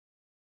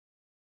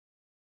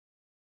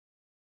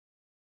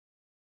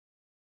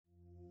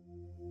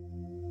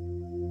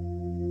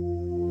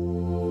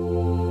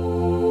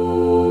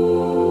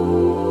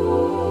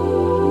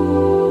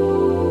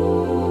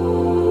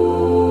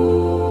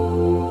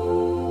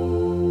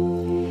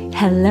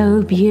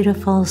Hello,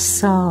 beautiful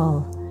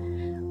soul.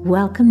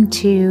 Welcome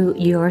to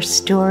Your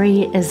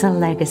Story is a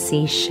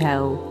Legacy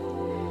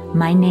show.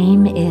 My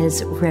name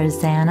is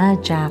Rosanna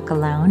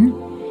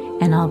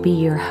Jackalone, and I'll be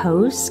your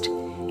host,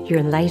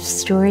 your life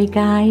story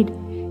guide,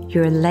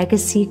 your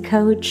legacy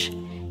coach,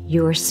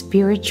 your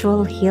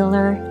spiritual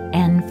healer,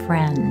 and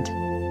friend.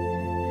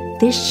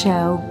 This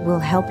show will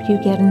help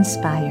you get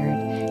inspired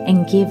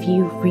and give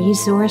you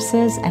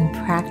resources and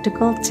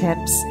practical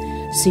tips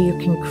so you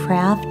can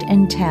craft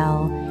and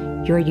tell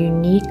your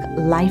unique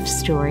life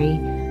story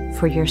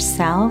for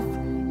yourself,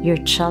 your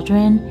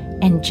children,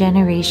 and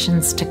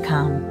generations to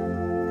come.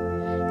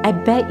 I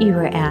bet you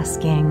are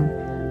asking,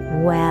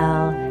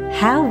 well,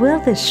 how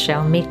will this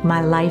show make my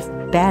life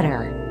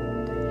better?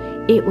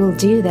 It will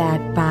do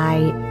that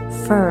by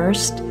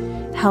first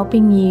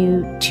helping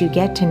you to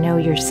get to know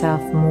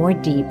yourself more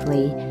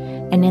deeply,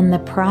 and in the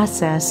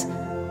process,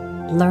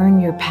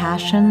 learn your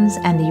passions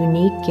and the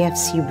unique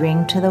gifts you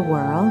bring to the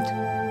world.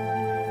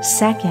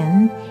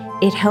 Second,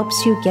 it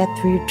helps you get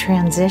through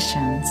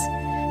transitions,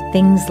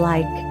 things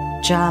like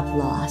job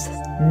loss,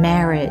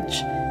 marriage,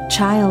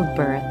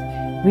 childbirth,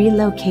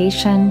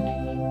 relocation,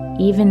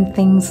 even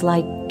things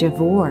like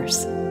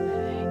divorce.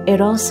 It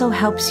also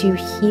helps you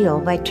heal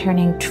by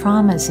turning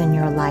traumas in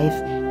your life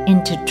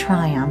into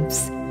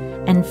triumphs.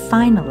 And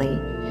finally,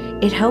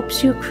 it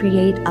helps you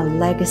create a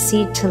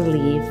legacy to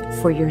leave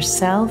for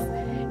yourself,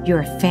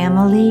 your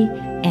family,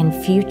 and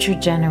future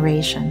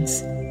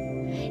generations.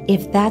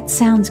 If that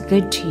sounds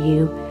good to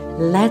you,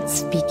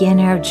 let's begin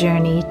our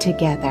journey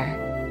together.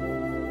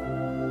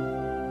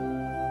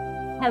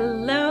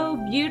 Hello,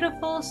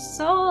 beautiful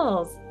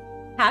souls.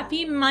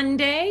 Happy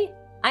Monday.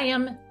 I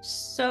am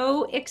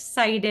so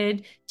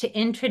excited to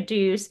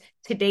introduce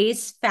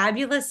today's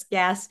fabulous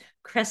guest,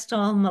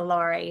 Crystal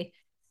Mallory.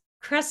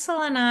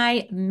 Crystal and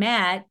I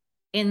met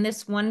in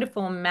this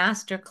wonderful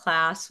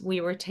masterclass we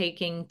were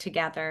taking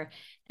together.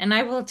 And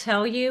I will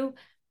tell you,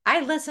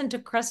 I listened to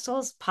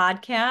Crystal's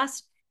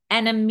podcast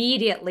and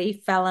immediately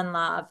fell in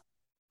love.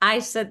 I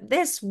said,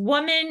 this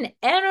woman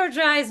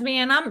energized me.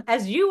 And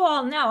as you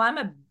all know, I'm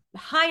a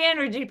high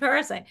energy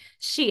person.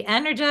 She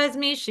energized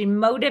me. She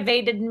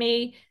motivated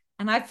me.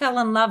 And I fell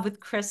in love with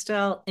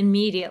Crystal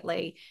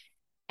immediately.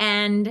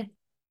 And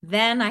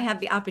then I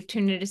had the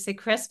opportunity to say,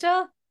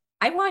 Crystal,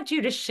 I want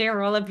you to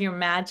share all of your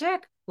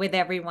magic with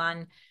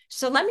everyone.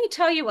 So let me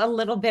tell you a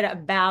little bit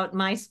about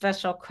my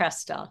special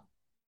Crystal.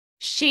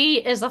 She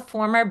is a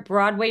former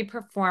Broadway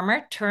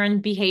performer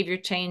turned behavior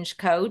change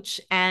coach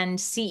and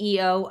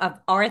CEO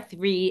of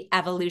R3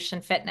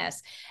 Evolution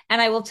Fitness. And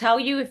I will tell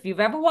you, if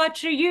you've ever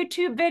watched a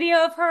YouTube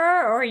video of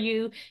her or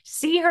you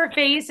see her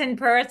face in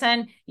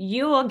person,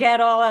 you will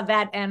get all of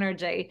that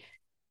energy.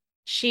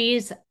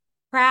 She's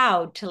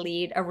proud to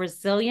lead a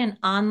resilient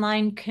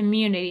online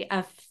community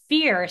of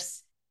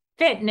fierce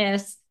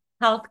fitness,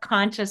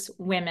 health-conscious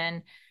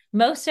women,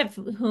 most of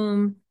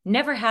whom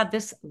never had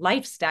this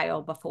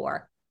lifestyle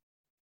before.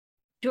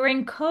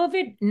 During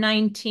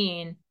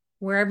COVID-19,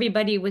 where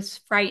everybody was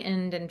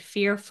frightened and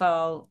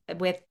fearful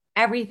with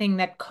everything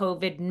that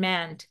COVID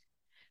meant,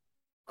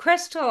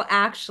 Crystal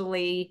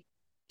actually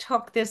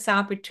took this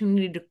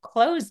opportunity to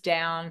close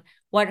down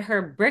what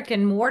her brick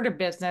and mortar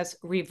business,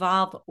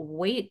 Revolve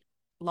Weight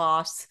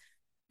Loss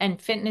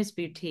and Fitness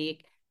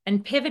Boutique,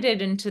 and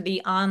pivoted into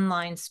the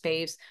online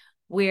space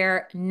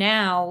where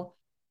now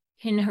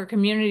in her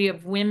community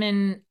of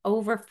women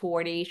over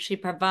 40, she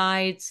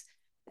provides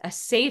a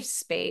safe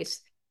space.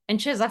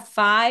 And she has a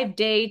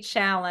 5-day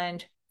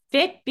challenge,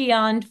 Fit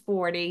Beyond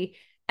 40,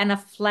 and a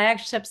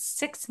flagship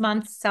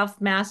 6-month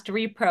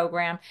self-mastery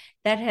program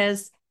that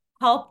has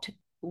helped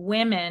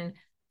women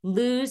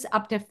lose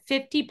up to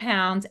 50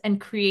 pounds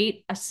and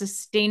create a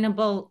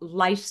sustainable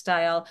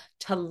lifestyle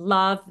to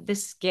love the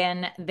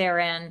skin they're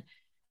in.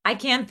 I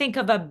can't think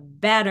of a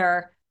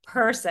better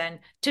person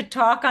to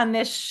talk on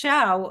this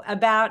show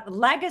about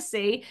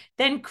legacy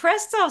than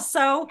Crystal.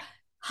 So,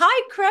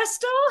 hi,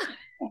 Crystal.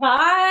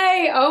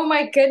 Hi. Oh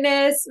my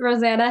goodness,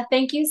 Rosanna.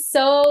 Thank you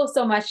so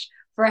much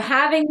for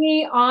having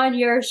me on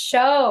your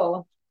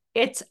show.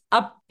 It's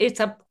a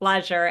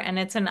pleasure and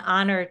it's an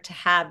honor to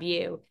have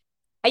you.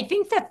 I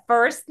think the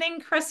first thing,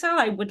 Crystal,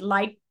 I would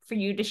like for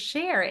you to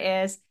share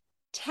is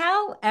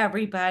tell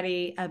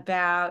everybody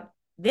about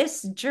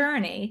this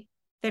journey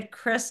that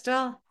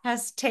Crystal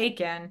has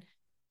taken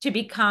to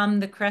become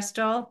the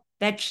Crystal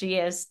that she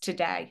is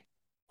today.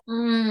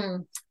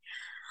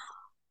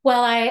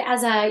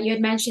 Well, you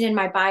had mentioned in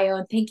my bio,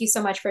 and thank you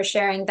so much for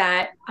sharing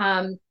that.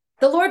 The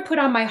Lord put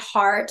on my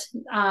heart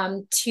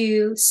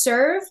to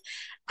serve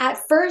at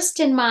first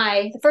in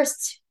the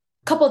first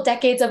couple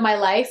decades of my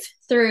life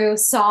through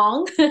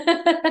song.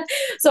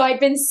 So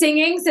I'd been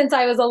singing since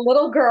I was a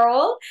little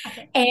girl.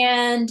 Okay.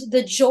 And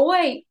the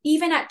joy,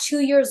 even at 2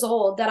 years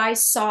old, that I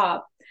saw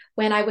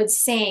when I would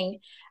sing,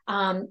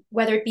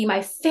 whether it be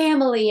my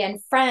family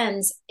and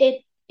friends,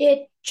 it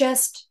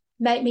just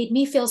made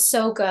me feel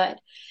so good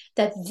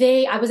that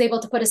I was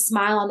able to put a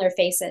smile on their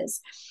faces.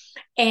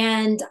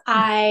 And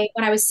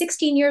when I was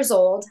 16 years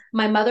old,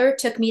 my mother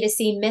took me to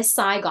see Miss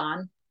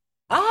Saigon.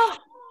 Oh,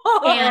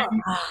 And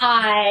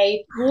I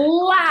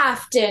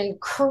laughed and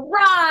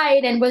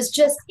cried and was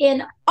just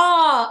in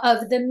awe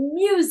of the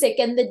music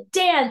and the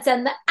dance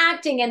and the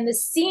acting and the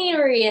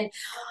scenery. And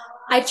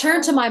I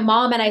turned to my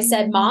mom and I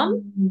said,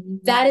 Mom,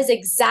 that is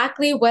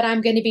exactly what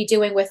I'm going to be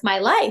doing with my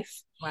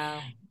life.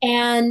 Wow.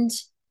 And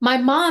my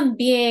mom,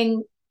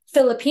 being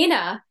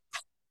Filipina,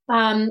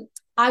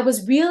 I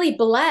was really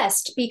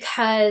blessed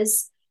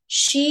because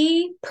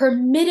she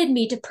permitted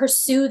me to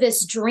pursue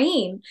this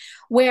dream.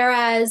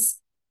 Whereas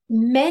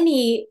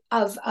many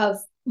of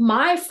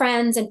my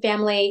friends and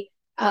family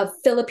of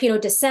Filipino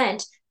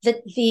descent,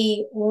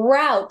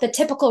 the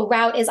typical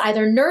route is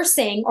either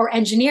nursing or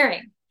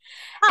engineering.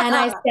 And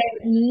I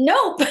said,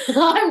 nope,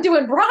 I'm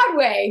doing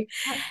Broadway.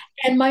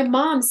 And my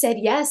mom said,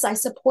 yes, I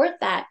support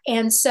that.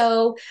 And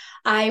so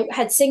I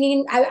was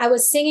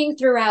singing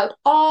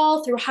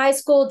all through high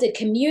school, did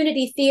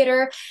community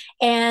theater,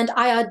 and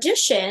I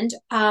auditioned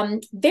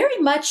very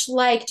much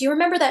like, do you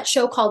remember that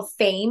show called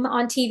Fame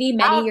on TV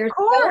many years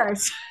ago?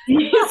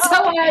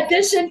 So I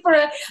auditioned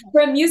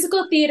for a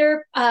musical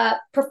theater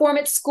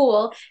performance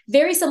school,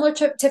 very similar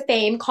to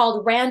Fame,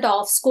 called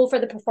Randolph School for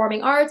the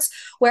Performing Arts,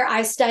 where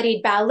I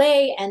studied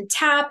ballet and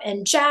tap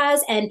and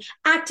jazz and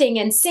acting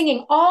and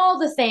singing, all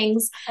the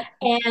things.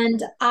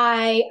 And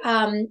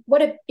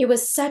it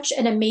was such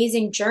an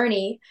amazing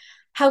journey.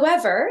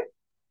 However,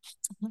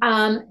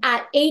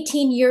 at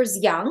 18 years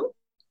young,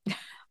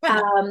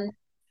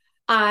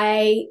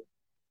 I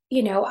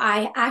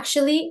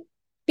actually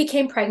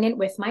became pregnant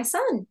with my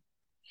son.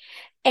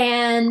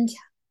 And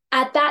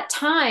at that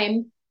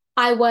time,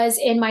 I was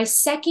in my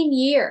second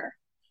year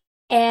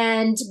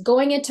and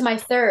going into my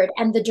third.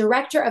 And the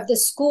director of the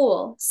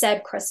school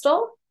said,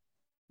 Crystal,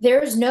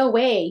 there's no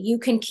way you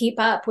can keep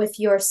up with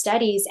your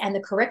studies and the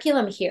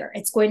curriculum here.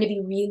 It's going to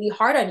be really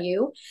hard on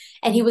you.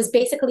 And he was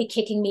basically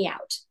kicking me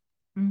out.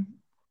 Mm-hmm.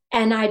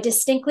 And I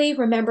distinctly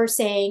remember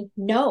saying,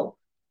 no,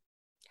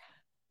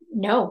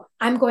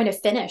 I'm going to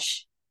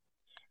finish.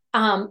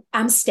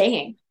 I'm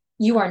staying.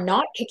 You are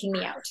not kicking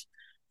me out.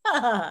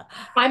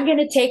 I'm going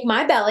to take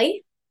my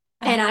belly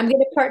and I'm going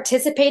to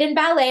participate in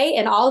ballet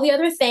and all the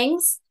other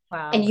things.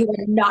 Wow. And you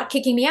are not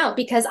kicking me out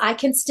because I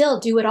can still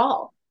do it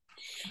all.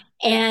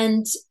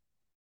 And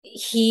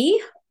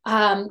he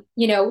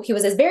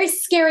was a very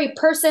scary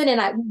person and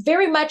I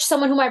very much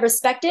someone whom I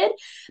respected,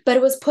 but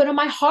it was put on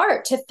my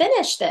heart to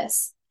finish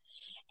this.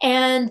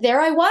 And there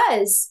I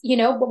was,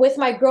 with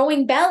my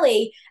growing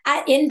belly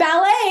in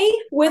ballet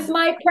with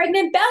my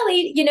pregnant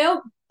belly,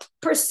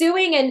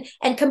 pursuing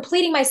and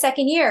completing my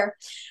second year.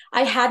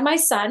 I had my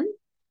son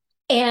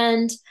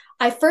and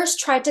I first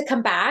tried to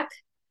come back,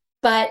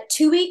 but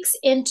 2 weeks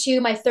into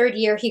my third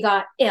year, he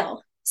got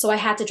ill. So I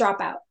had to drop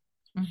out.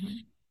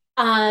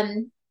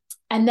 Mm-hmm.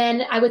 And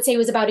then I would say it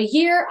was about a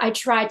year. I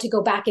tried to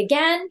go back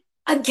again.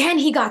 Again,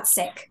 he got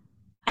sick.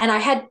 And I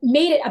had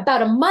made it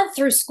about a month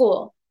through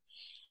school.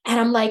 And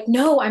I'm like,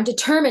 no, I'm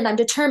determined.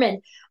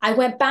 I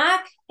went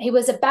back. He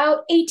was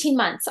about 18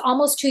 months,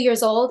 almost 2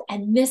 years old.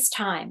 And this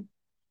time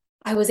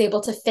I was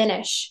able to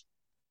finish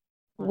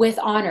with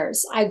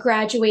honors. I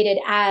graduated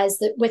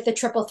with the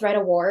Triple Threat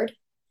Award.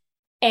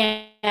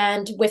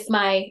 And with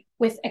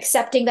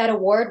accepting that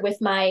award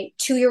with my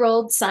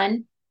 2-year-old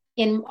son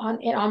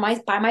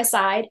by my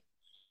side.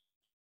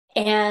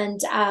 And,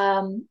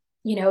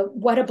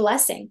 what a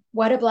blessing.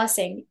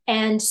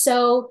 And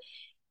so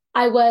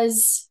I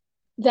was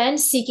then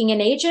seeking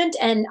an agent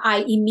and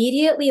I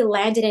immediately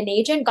landed an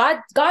agent.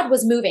 God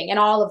was moving in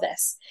all of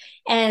this.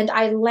 And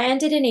I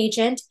landed an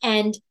agent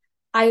and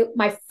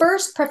my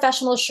first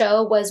professional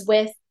show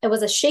it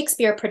was a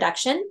Shakespeare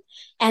production.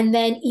 And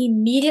then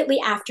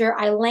immediately after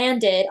I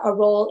landed a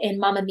role in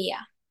Mamma Mia.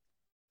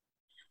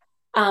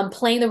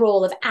 Playing the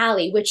role of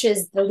Allie, which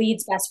is the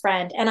lead's best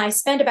friend. And I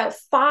spent about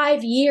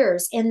 5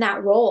 years in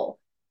that role.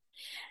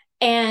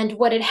 And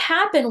what had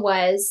happened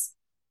was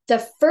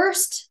the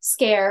first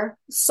scare,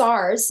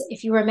 SARS,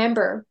 if you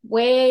remember,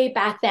 way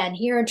back then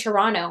here in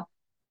Toronto,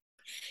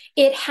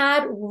 it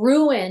had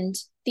ruined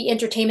the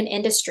entertainment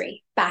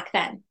industry back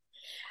then.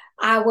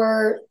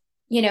 Our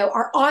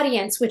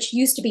audience, which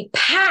used to be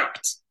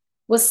packed,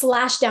 was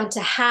slashed down to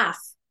half.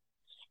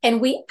 And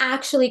we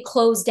actually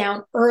closed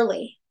down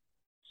early.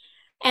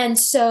 And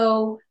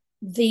so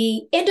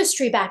the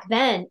industry back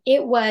then,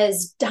 it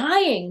was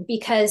dying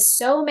because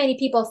so many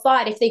people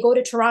thought if they go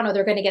to Toronto,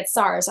 they're going to get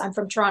SARS. I'm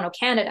from Toronto,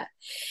 Canada.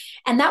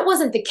 And that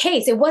wasn't the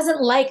case. It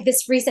wasn't like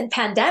this recent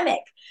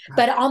pandemic.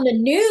 But on the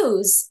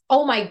news,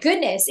 oh my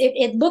goodness,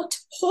 it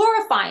looked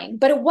horrifying,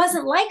 but it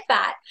wasn't like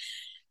that.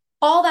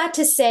 All that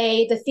to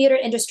say, the theater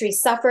industry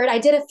suffered. I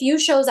did a few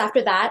shows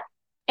after that.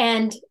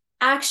 And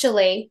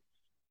actually,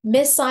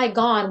 Miss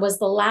Saigon was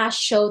the last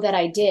show that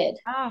I did.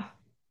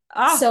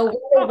 So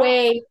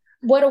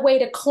what a way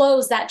to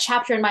close that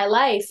chapter in my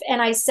life.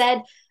 And I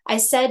said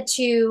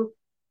to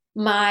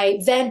my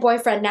then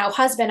boyfriend, now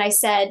husband, I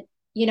said,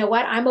 you know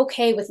what? I'm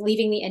okay with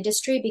leaving the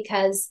industry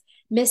because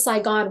Miss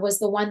Saigon was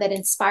the one that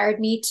inspired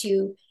me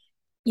to,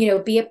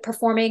 be a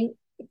performing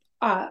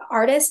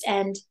artist.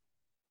 And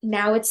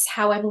now it's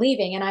how I'm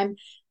leaving. And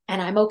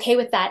And I'm okay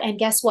with that. And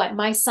guess what?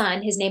 My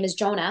son, his name is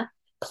Jonah,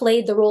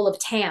 played the role of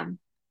Tam.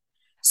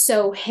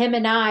 So him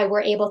and I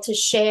were able to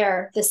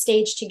share the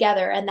stage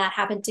together. And that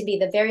happened to be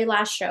the very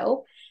last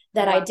show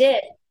that I Wow.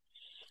 did.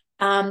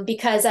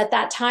 Because at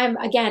that time,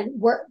 again,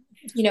 work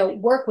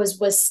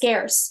was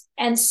scarce.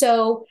 And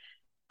so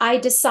I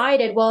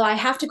decided, well, I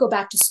have to go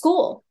back to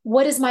school.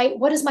 What is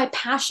my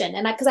passion?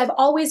 And because I've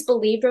always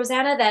believed,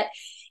 Rosanna, that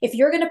if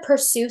you're going to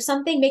pursue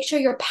something, make sure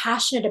you're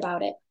passionate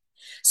about it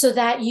so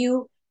that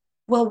you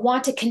will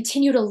want to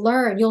continue to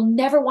learn. You'll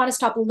never want to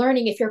stop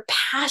learning if you're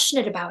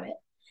passionate about it.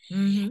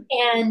 Mm-hmm.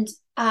 And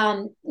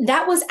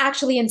that was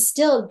actually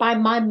instilled by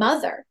my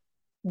mother.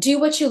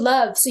 Do what you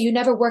love so you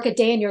never work a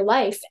day in your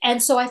life.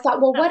 And so I thought,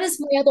 well, what is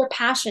my other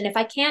passion? If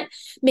I can't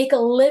make a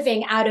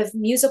living out of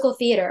musical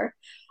theater,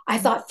 I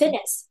thought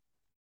fitness.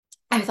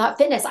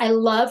 I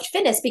loved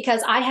fitness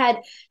because I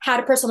had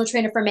a personal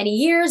trainer for many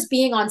years.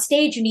 Being on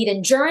stage, you need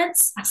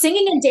endurance.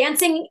 Singing and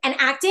dancing and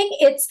acting,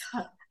 it's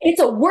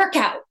a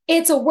workout.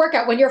 It's a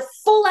workout when you're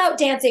full out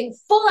dancing,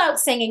 full out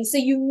singing. So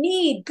you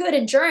need good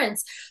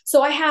endurance.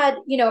 So I had,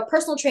 a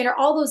personal trainer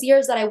all those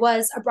years that I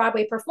was a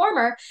Broadway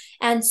performer.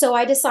 And so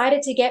I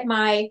decided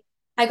to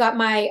I got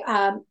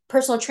my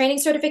personal training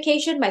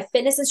certification, my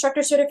fitness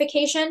instructor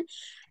certification.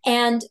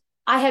 And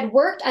I had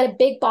worked at a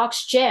big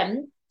box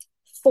gym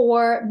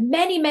for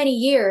many, many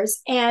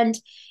years. And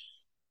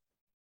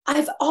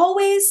I've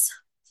always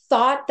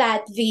thought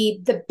that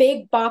the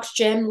big box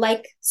gym,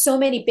 like so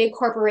many big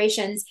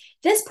corporations,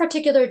 this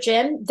particular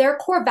gym, their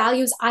core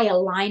values I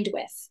aligned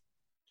with.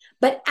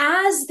 But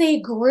as they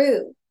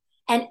grew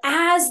and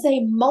as they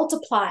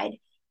multiplied,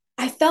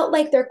 I felt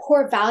like their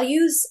core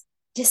values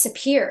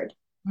disappeared.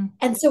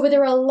 And so there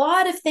were a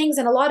lot of things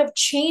and a lot of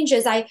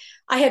changes. I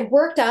had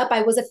worked up.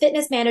 I was a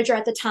fitness manager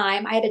at the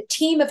time. I had a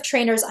team of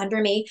trainers under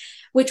me,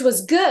 which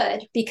was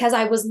good because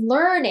I was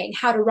learning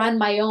how to run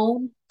my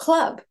own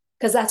club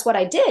because that's what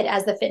I did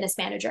as the fitness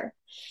manager.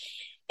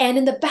 And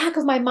in the back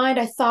of my mind,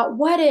 I thought,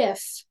 what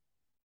if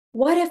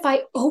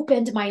I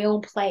opened my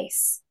own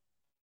place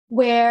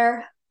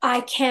where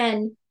I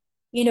can,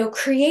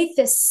 create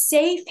this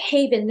safe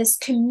haven, this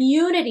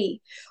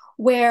community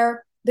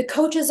where the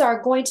coaches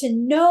are going to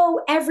know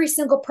every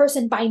single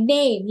person by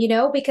name,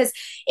 because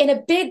in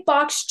a big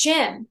box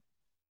gym,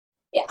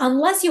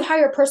 unless you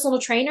hire a personal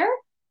trainer,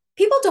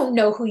 people don't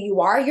know who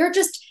you are. You're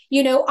just,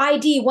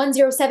 ID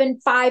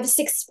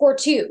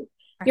 1075642.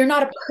 You're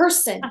not a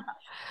person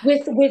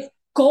with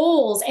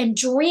goals and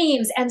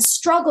dreams and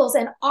struggles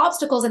and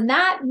obstacles. And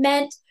that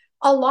meant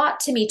a lot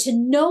to me to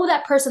know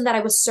that person that I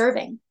was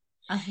serving.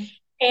 Uh-huh.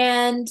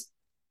 And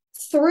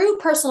through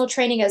personal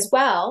training as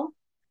well,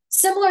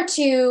 similar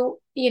to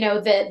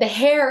the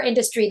hair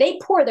industry, they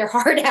pour their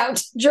heart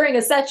out during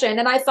a session.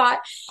 And I thought,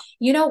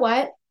 you know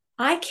what?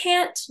 I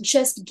can't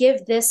just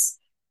give this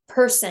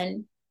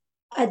person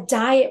a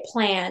diet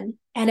plan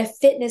and a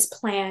fitness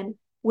plan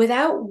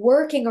without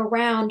working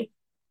around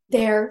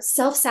their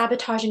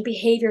self-sabotaging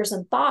behaviors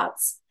and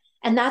thoughts.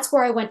 And that's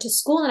where I went to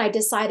school and I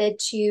decided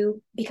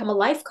to become a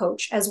life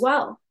coach as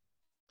well.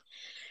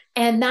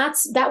 And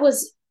that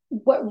was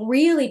what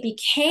really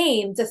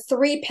became the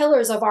three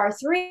pillars of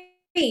R3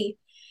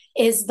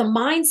 is the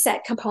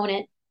mindset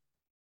component.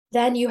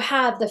 Then you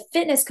have the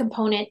fitness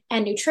component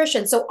and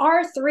nutrition. So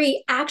R3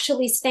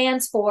 actually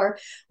stands for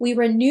we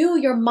renew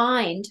your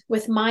mind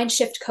with mind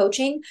shift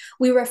coaching,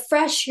 we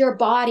refresh your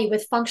body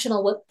with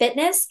functional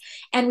fitness,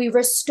 and we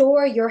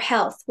restore your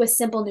health with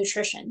simple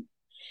nutrition.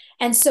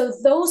 And so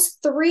those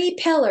three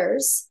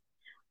pillars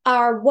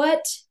are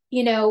what,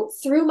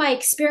 through my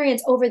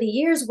experience over the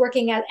years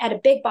working at a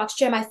big box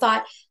gym, I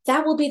thought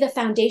that will be the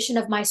foundation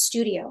of my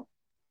studio.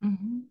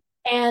 Mm-hmm.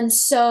 And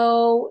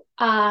so,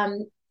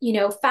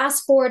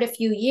 fast forward a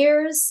few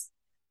years,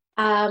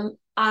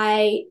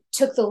 I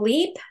took the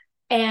leap,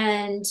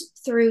 and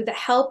through the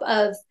help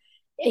of,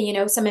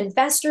 some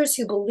investors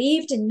who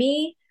believed in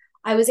me,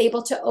 I was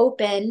able to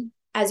open,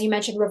 as you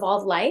mentioned,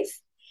 Revolve Life.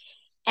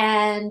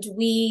 And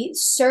we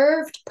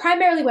served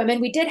primarily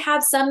women. We did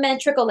have some men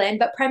trickle in,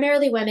 but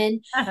primarily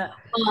women,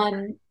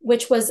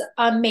 which was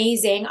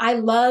amazing. I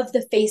love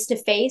the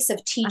face-to-face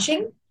of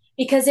teaching.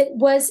 Because it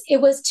was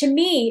to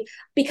me,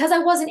 because I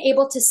wasn't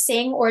able to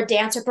sing or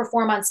dance or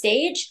perform on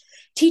stage,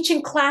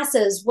 teaching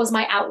classes was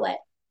my outlet.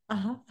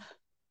 Uh-huh.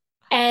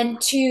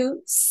 And to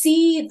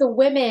see the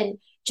women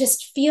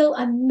just feel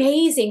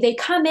amazing. They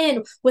come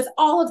in with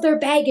all of their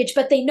baggage,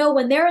 but they know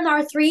when they're in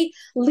R3,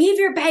 leave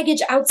your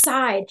baggage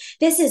outside.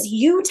 This is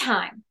you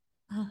time.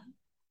 Uh-huh.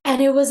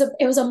 And it was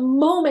a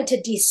moment to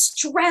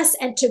de-stress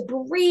and to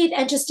breathe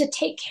and just to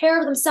take care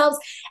of themselves.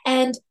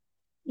 And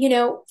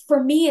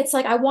for me, it's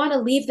like I want to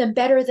leave them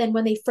better than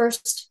when they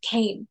first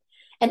came.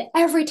 And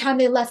every time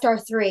they left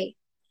R3,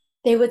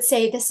 they would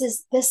say, this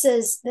is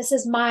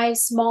my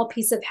small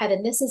piece of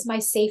heaven. This is my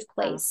safe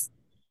place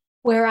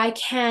where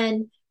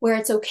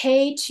it's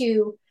okay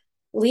to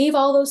leave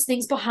all those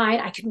things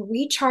behind. I can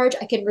recharge,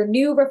 I can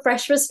renew,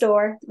 refresh,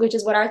 restore, which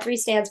is what R3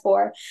 stands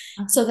for,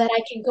 so that I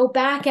can go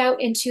back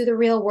out into the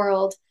real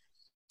world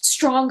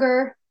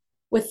stronger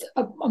with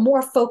a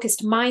more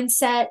focused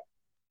mindset,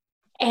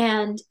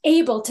 and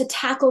able to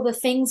tackle the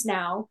things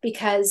now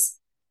because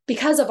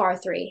of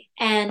R3.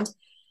 And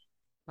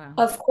Wow.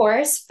 of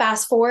course,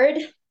 fast forward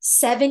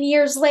 7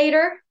 years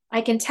later,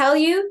 I can tell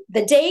you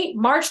the date,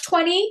 March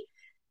 2020,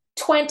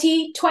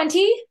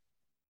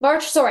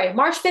 March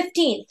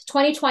 15th,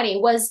 2020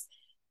 was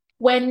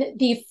when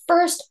the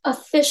first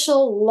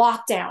official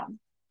lockdown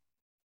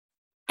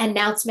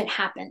announcement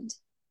happened.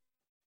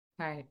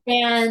 Right.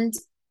 And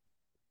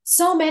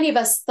so many of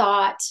us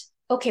thought,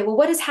 okay, well,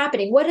 what is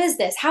happening? What is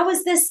this? How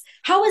is this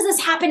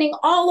happening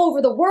all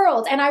over the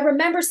world? And I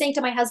remember saying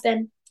to my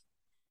husband,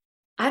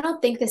 I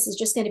don't think this is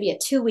just going to be a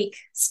 2-week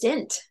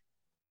stint.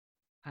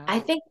 Wow. I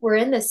think we're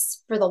in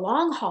this for the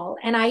long haul.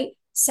 And I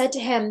said to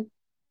him,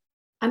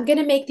 I'm going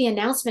to make the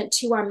announcement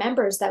to our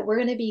members that we're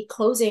going to be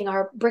closing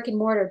our brick and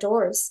mortar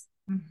doors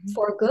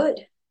for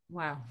good.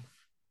 Wow.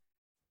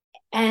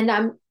 And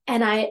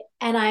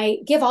I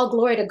give all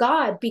glory to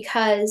God,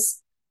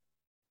 because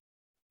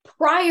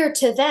prior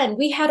to then,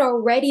 we had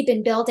already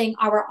been building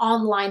our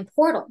online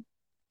portal.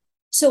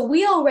 So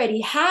we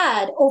already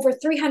had over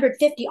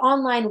 350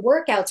 online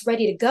workouts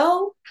ready to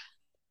go.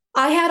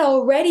 I had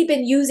already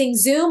been using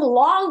Zoom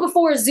long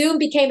before Zoom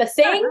became a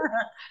thing,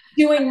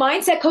 doing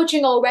mindset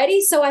coaching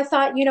already. So I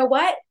thought, you know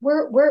what,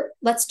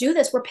 let's do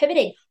this. We're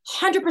pivoting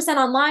 100%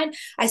 online.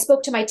 I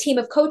spoke to my team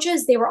of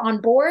coaches. They were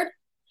on board.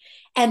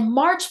 And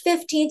March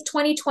 15th,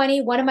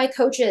 2020, one of my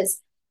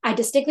coaches, I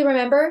distinctly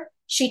remember,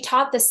 she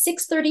taught the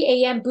 6:30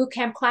 a.m.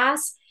 bootcamp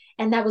class.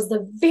 And that was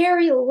the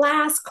very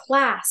last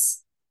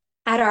class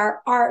at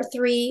our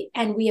R3.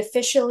 And we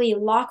officially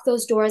locked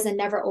those doors and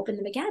never opened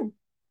them again.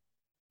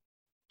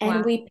 And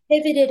Wow. we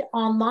pivoted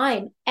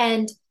online.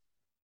 And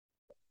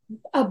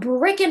a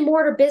brick and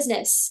mortar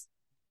business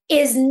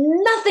is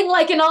nothing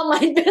like an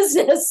online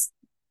business.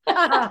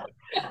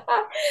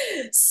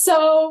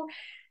 So,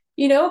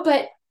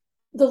 but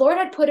the Lord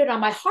had put it on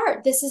my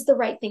heart. This is the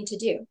right thing to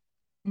do.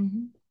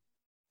 Mm-hmm.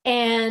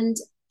 And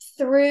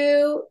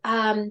through,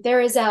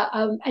 there is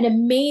an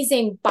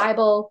amazing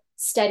Bible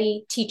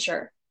study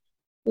teacher,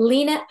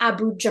 Lena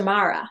Abu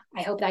Jamara.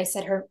 I hope that I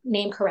said her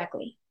name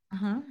correctly.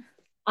 Uh-huh.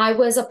 I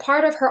was a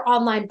part of her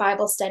online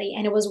Bible study,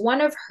 and it was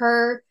one of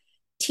her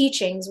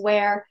teachings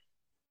where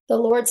the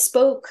Lord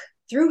spoke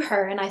through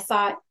her, and I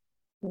thought,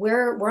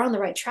 we're on the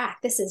right track.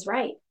 This is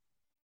right.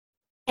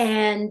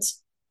 And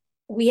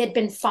we had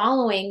been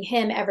following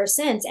him ever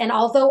since. And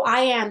although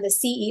I am the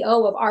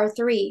CEO of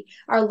R3,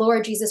 our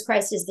Lord Jesus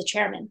Christ is the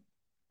chairman.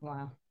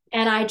 Wow.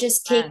 And I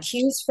just take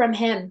cues from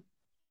him.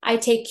 I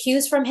take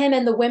cues from him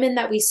and the women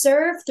that we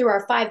serve through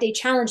our 5-day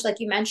challenge,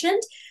 like you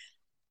mentioned.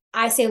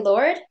 I say,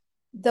 Lord,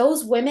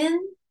 those women,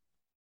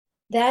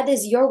 that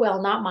is your will,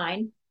 not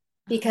mine,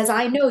 because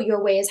I know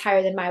your way is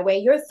higher than my way.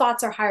 Your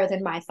thoughts are higher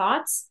than my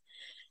thoughts.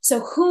 So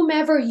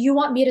whomever you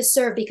want me to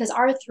serve, because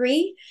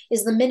R3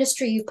 is the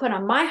ministry you've put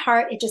on my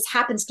heart, it just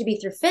happens to be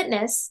through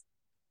fitness.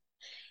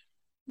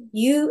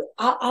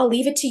 I'll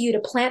leave it to you to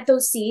plant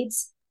those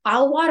seeds.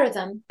 I'll water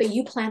them, but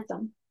you plant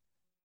them.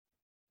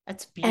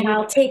 That's beautiful. And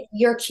I'll take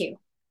your cue.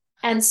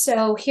 And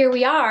so here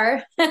we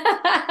are.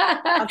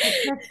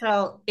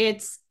 So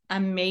it's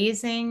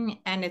amazing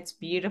and it's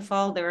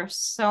beautiful. There are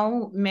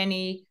so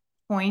many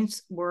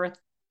points worth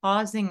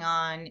pausing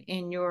on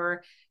in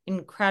your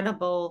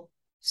incredible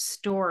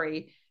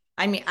story.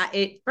 I mean,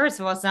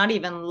 first of all, it's not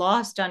even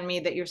lost on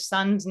me that your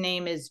son's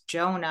name is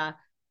Jonah,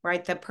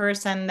 right? The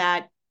person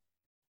that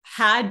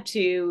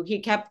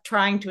he kept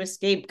trying to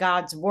escape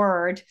God's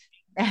word,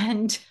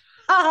 and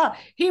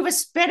he was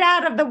spit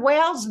out of the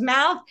whale's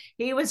mouth.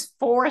 He was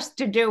forced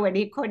to do it.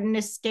 He couldn't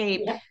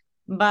escape. Yeah.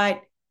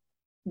 But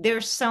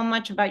there's so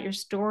much about your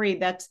story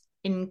that's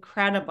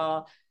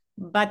incredible.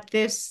 But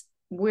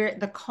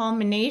the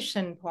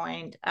culmination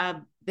point of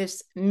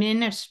this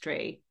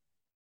ministry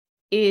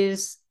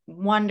is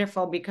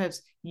wonderful,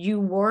 because you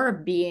were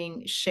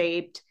being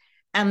shaped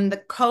and the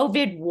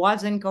COVID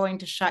wasn't going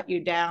to shut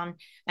you down.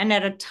 And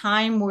at a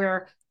time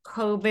where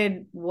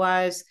COVID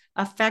was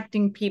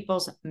affecting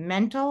people's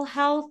mental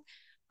health,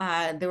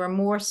 there were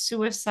more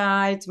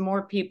suicides,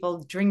 more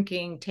people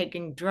drinking,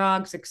 taking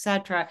drugs,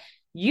 etc.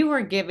 You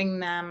were giving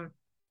them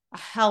a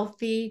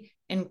healthy,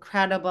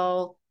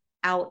 incredible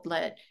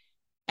outlet.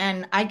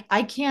 And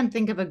I can't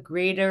think of a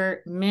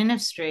greater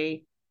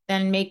ministry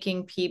than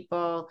making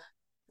people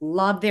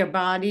love their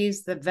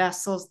bodies, the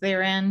vessels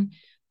they're in,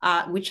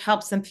 which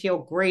helps them feel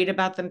great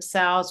about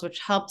themselves,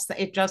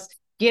 it just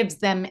gives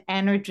them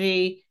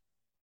energy.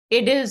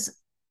 It is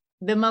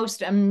the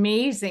most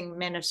amazing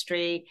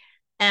ministry.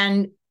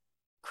 And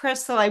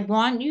Crystal, I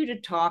want you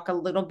to talk a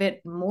little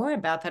bit more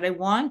about that. I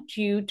want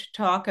you to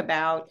talk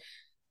about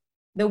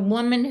the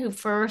woman who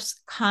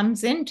first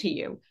comes into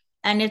you.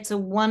 And it's a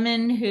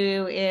woman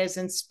who is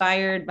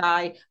inspired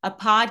by a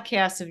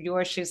podcast of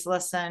yours she's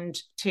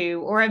listened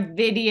to, or a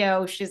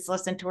video she's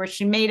listened to, or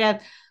she might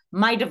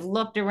have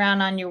looked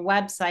around on your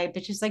website,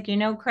 but she's like,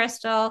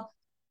 Crystal,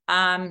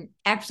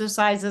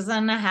 exercise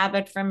isn't a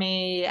habit for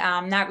me.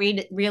 I'm not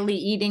really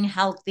eating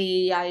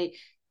healthy. I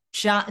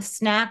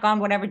snack on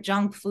whatever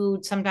junk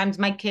food sometimes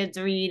my kids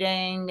are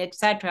eating,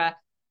 etc.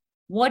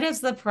 what is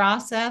the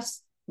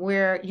process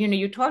where,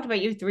 you talked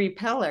about your three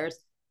pillars,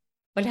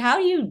 but how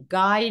do you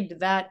guide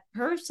that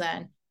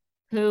person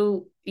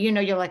who,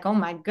 you're like, oh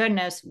my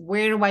goodness,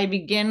 where do I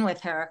begin with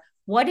her?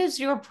 What is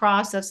your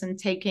process in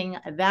taking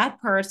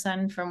that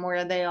person from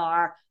where they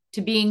are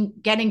to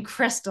getting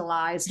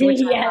crystallized,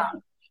 which Yes.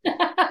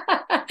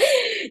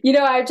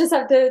 I just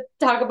have to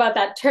talk about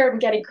that term,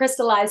 getting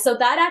crystallized. So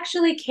that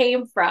actually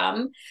came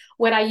from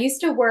when I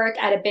used to work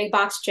at a big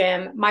box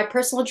gym, my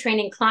personal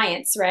training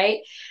clients, right?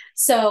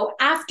 So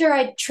after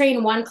I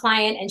train one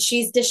client and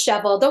she's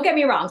disheveled, don't get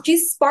me wrong,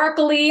 she's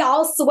sparkly,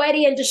 all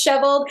sweaty and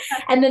disheveled.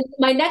 And then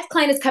my next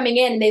client is coming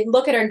in and they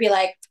look at her and be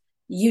like,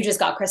 you just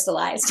got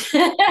crystallized,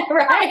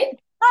 right?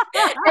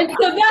 And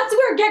so that's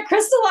where Get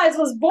Crystallized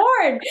was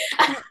born.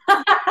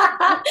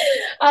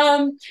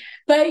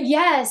 But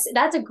yes,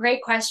 that's a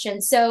great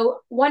question. So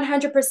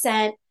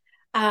 100%,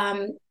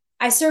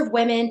 I serve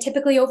women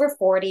typically over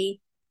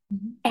 40.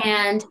 Mm-hmm.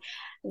 And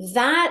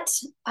that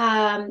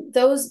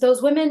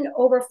those women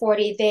over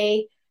 40,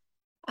 they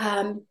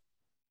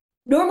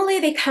normally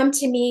they come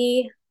to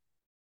me,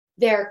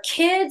 their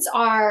kids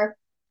are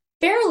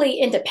fairly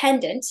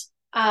independent.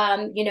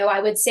 I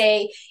would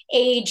say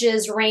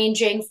ages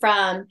ranging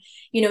from,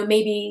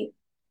 maybe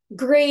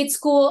grade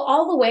school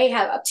all the way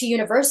up to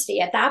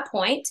university at that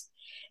point.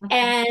 Mm-hmm.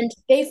 And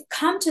they've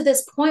come to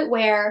this point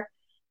where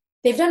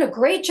they've done a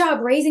great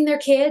job raising their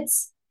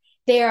kids.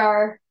 They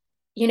are,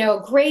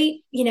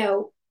 great,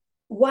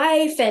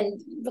 wife and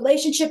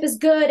relationship is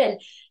good.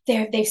 And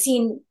they've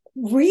seen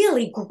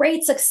really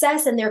great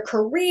success in their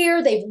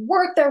career. They've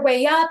worked their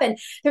way up and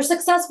they're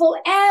successful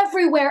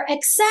everywhere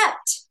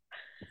except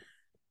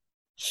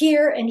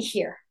here and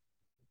here.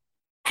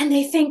 And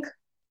they think,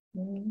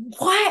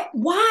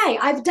 why?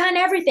 I've done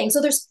everything. So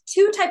there's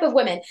two type of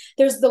women.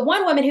 There's the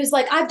one woman who's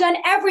like, I've done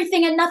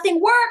everything and nothing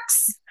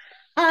works.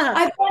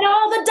 I've done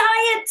all the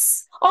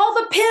diets, all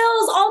the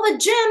pills, all the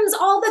gyms,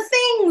 all the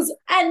things,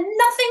 and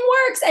nothing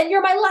works. And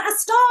you're my last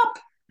stop.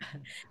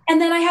 And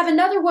then I have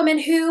another woman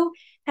who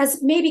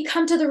has maybe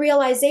come to the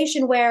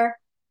realization where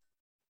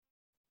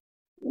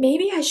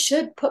maybe I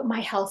should put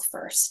my health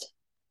first.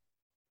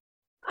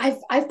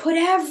 I've put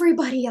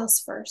everybody else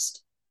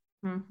first.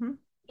 Mm-hmm.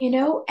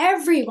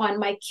 Everyone,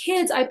 my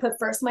kids, I put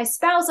first, my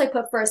spouse, I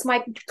put first,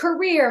 my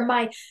career,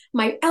 my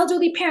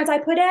elderly parents, I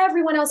put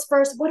everyone else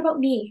first. What about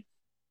me?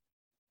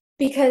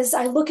 Because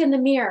I look in the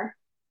mirror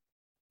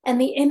and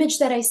the image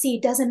that I see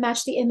doesn't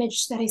match the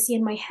image that I see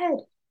in my head.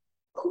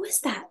 Who is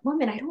that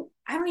woman? I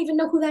don't even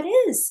know who that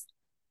is.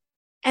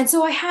 And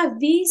so I have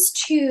these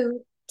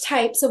two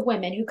types of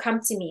women who come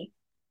to me.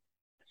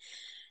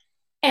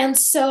 And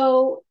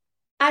so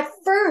at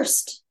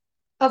first,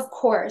 of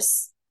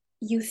course,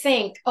 you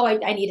think, oh,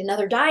 I need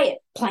another diet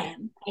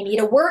plan. I need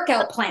a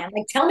workout plan.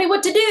 Like, tell me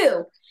what to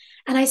do.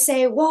 And I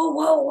say,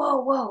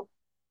 whoa.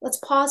 Let's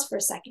pause for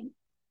a second.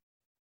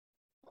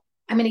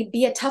 I'm going to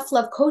be a tough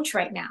love coach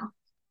right now.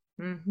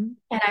 Mm-hmm.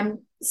 And I'm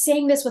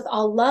saying this with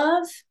all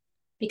love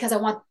because I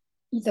want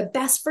the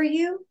best for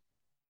you.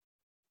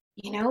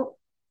 I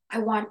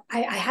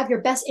have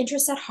your best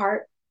interests at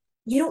heart.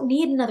 You don't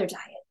need another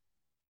diet.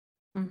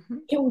 Mm-hmm.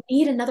 You don't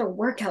need another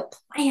workout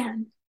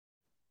plan.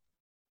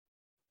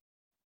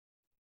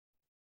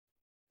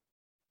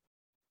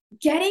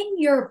 Getting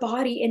your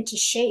body into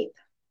shape,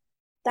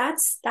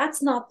 that's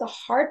not the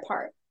hard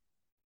part.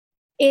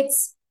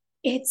 It's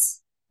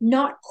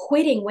not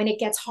quitting when it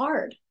gets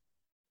hard.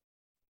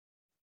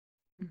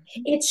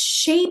 Mm-hmm. It's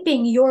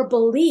shaping your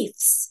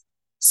beliefs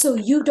so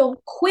you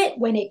don't quit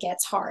when it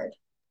gets hard.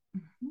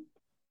 Mm-hmm.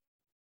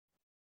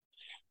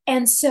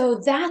 And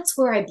so that's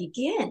where I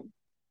begin.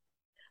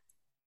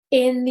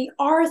 In the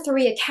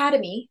R3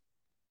 Academy,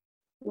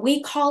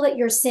 we call it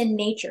your sin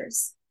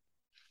natures.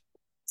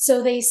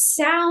 So they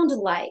sound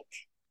like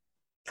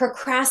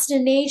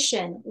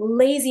procrastination,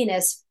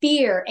 laziness,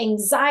 fear,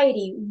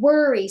 anxiety,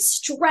 worry,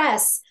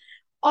 stress,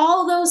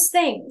 all those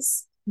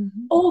things,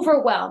 mm-hmm.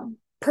 Overwhelm,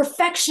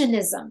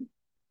 perfectionism,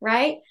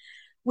 right?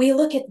 We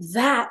look at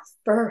that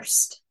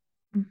first.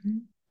 Mm-hmm.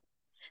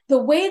 The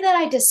way that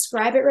I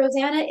describe it,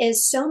 Rosanna,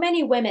 is so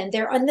many women,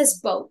 they're on this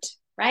boat,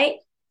 right?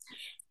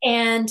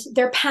 And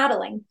they're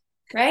paddling,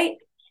 right?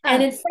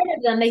 And in front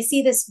of them, they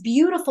see this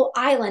beautiful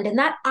island. And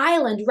that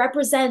island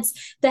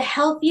represents the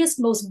healthiest,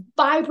 most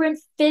vibrant,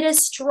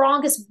 fittest,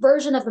 strongest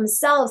version of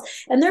themselves.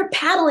 And they're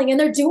paddling and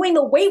they're doing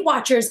the Weight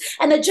Watchers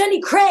and the Jenny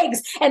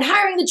Craigs and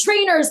hiring the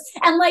trainers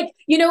and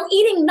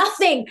eating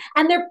nothing.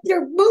 And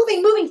they're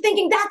moving,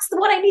 thinking that's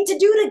what I need to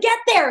do to get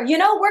there.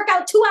 Work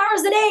out 2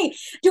 hours a day,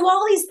 do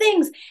all these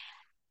things.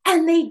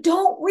 And they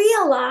don't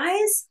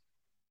realize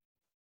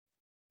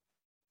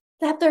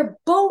that their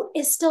boat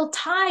is still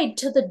tied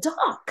to the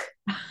dock.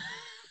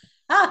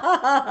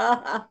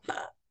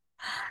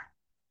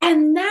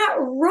 And that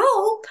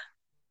rope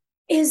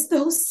is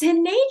those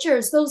sin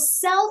natures, those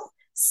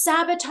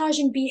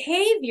self-sabotaging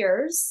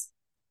behaviors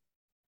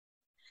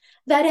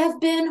that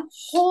have been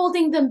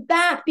holding them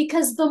back,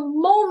 because the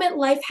moment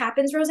life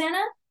happens,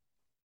 Rosanna,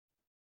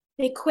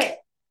 they quit.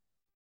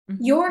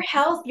 Mm-hmm. Your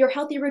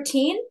healthy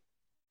routine,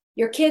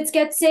 your kids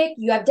get sick,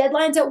 you have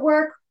deadlines at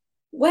work,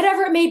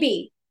 whatever it may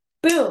be.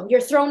 Boom, you're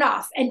thrown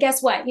off. And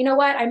guess what? You know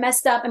what? I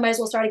messed up. I might as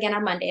well start again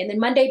on Monday. And then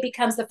Monday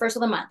becomes the first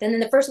of the month. And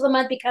then the first of the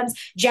month becomes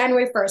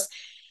January 1st.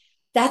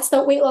 That's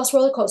the weight loss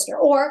roller coaster.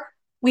 Or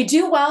we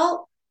do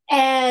well,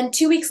 and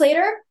 2 weeks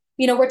later,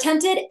 we're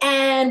tempted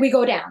and we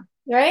go down,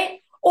 right?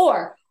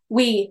 Or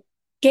we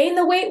gain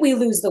the weight, we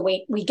lose the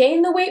weight. We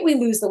gain the weight, we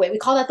lose the weight. We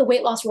call that the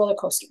weight loss roller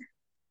coaster.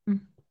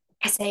 Mm-hmm.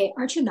 I say,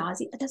 aren't you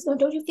nauseated?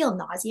 Don't you feel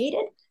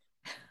nauseated?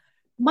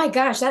 My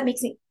gosh, that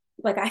makes me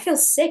I feel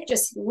sick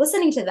just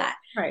listening to that.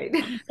 Right.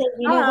 Say,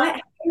 you know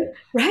what?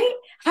 Right?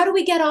 How do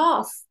we get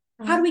off?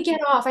 How do we get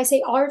off? I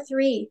say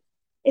R3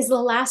 is the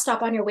last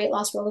stop on your weight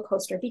loss roller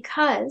coaster,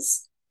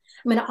 because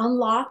I'm going to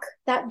unlock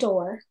that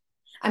door.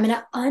 I'm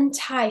going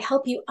to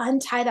help you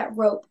untie that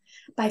rope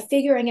by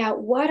figuring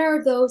out what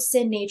are those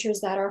sin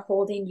natures that are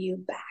holding you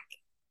back.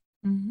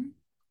 Mm-hmm.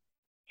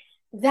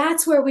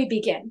 That's where we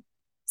begin.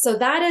 So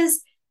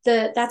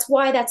that's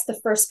why that's the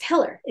first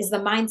pillar, is the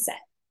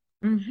mindset.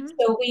 Mm-hmm.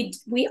 So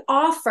we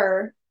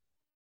offer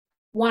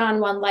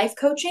one-on-one life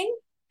coaching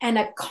and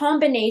a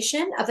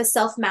combination of a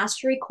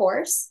self-mastery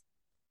course,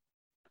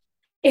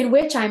 in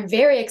which I'm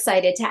very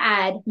excited to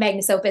add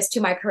Magnus Opus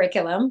to my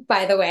curriculum,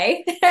 by the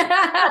way,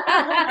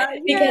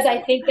 because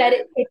I think that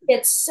it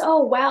fits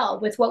so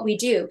well with what we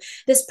do.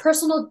 This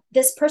personal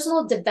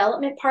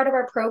development part of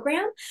our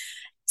program.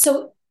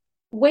 So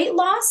weight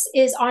loss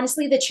is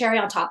honestly the cherry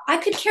on top. I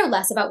could care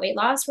less about weight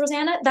loss,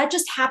 Rosanna. That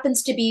just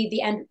happens to be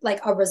the end,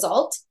 a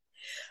result.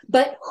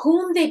 But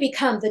whom they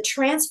become, the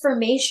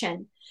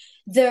transformation,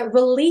 the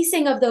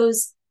releasing of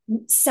those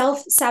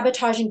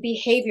self-sabotaging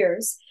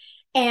behaviors,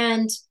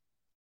 and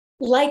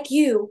like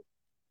you,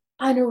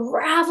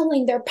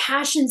 unraveling their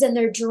passions and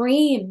their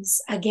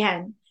dreams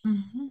again,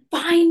 mm-hmm.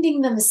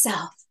 finding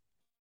themselves,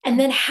 and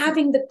then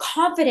having the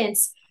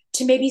confidence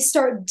to maybe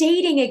start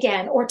dating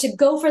again, or to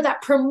go for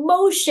that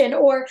promotion,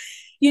 or,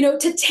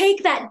 to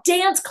take that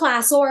dance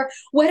class, or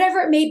whatever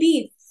it may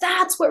be.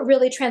 That's what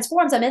really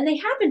transforms them. And they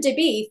happen to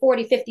be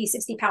 40, 50,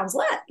 60 pounds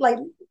less,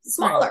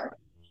 smaller.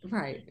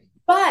 Right.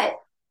 But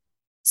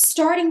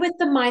starting with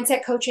the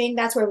mindset coaching,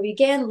 that's where we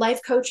begin.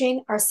 Life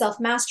coaching, our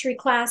self-mastery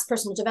class,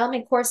 personal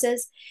development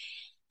courses.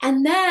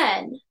 And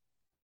then,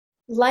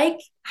 like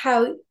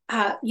how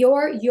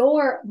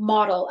your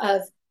model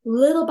of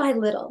little by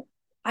little,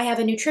 I have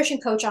a nutrition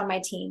coach on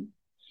my team.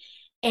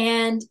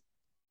 And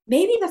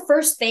maybe the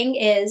first thing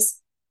is,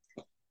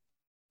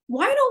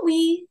 why don't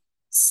we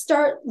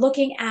start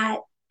looking at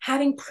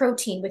having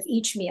protein with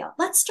each meal?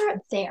 Let's start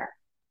there.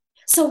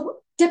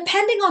 So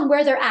depending on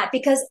where they're at,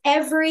 because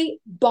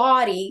every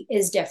body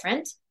is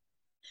different,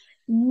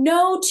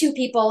 no two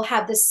people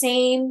have the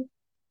same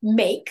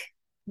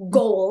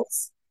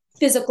goals,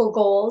 physical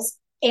goals,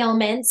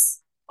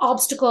 ailments,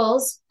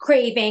 obstacles,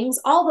 cravings,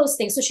 all those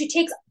things. So she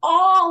takes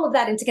all of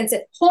that into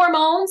consideration.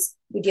 Hormones,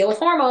 we deal with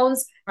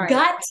hormones, right.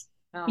 Gut,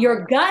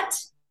 your gut,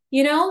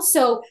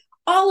 so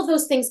all of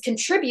those things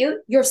contribute.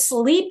 You're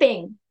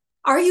sleeping.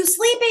 Are you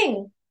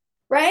sleeping?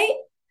 Right?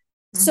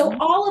 Mm-hmm. So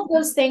all of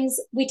those things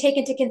we take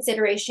into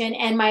consideration,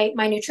 and my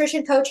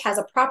nutrition coach has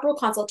a proper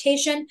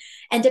consultation.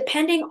 And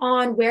depending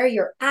on where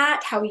you're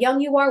at, how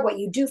young you are, what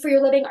you do for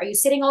your living, are you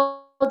sitting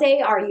all day?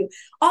 Are you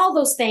all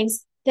those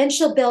things? Then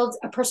she'll build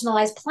a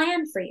personalized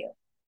plan for you,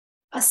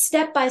 a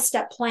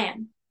step-by-step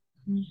plan.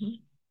 Mm-hmm.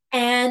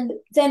 And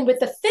then with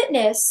the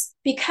fitness,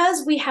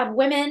 because we have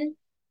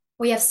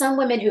some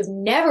women who've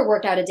never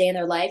worked out a day in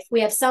their life.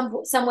 We have some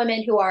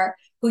women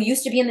who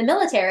used to be in the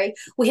military.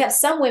 We have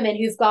some women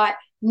who've got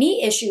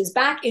knee issues,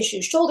 back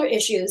issues, shoulder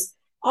issues,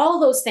 all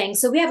those things.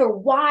 So we have a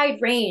wide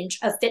range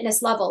of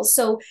fitness levels.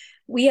 So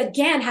we,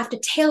 again, have to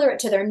tailor it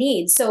to their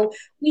needs. So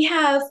we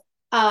have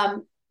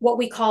what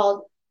we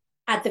call,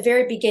 at the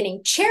very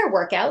beginning, chair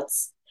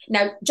workouts.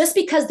 Now, just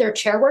because they're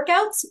chair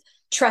workouts,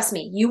 trust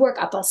me, you work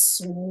up a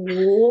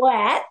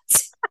sweat.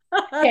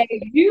 Okay,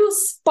 you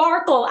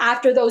sparkle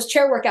after those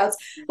chair workouts.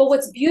 But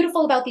what's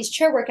beautiful about these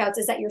chair workouts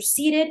is that you're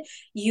seated,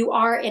 you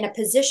are in a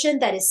position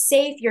that is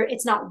safe,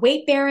 it's not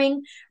weight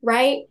bearing,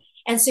 right?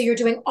 And so you're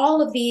doing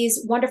all of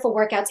these wonderful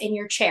workouts in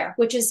your chair,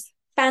 which is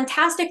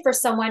fantastic for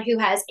someone who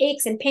has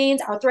aches and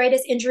pains,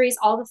 arthritis, injuries,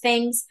 all the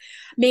things.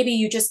 Maybe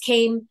you just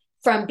came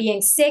from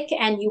being sick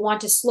and you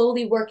want to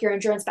slowly work your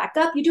endurance back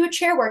up. You do a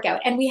chair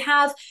workout. And we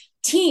have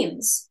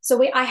teams.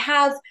 So I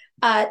have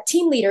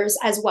team leaders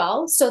as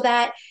well, so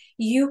that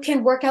you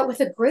can work out with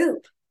a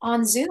group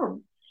on Zoom.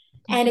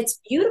 Mm-hmm. And it's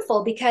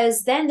beautiful,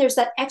 because then there's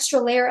that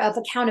extra layer of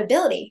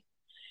accountability.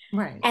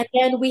 Right. And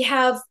then we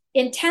have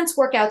intense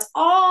workouts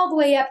all the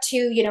way up to,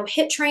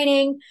 HIIT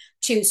training,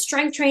 to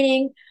strength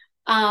training.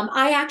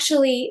 I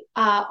actually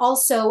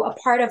also, a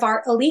part of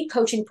our elite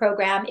coaching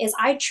program is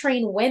I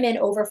train women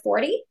over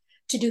 40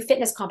 to do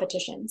fitness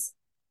competitions.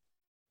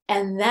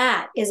 And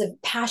that is a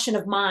passion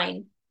of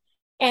mine.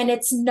 And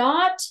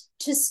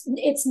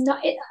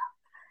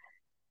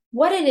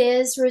what it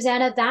is,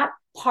 Rosanna, that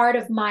part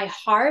of my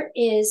heart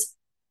is,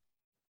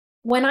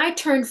 when I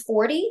turned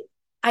 40,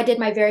 I did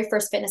my very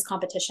first fitness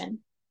competition.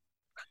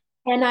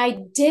 And I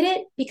did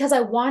it because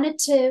I wanted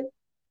to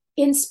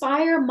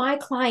inspire my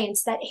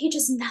clients that age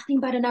is nothing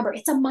but a number.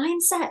 It's a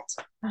mindset.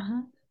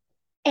 Uh-huh.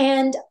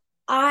 And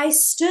I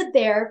stood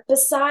there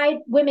beside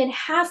women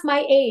half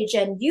my age,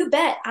 and you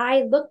bet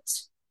I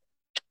looked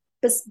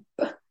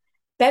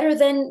better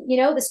than,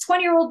 this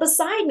 20-year-old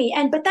beside me.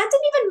 But that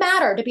didn't even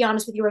matter, to be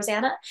honest with you,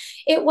 Rosanna.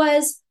 It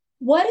was,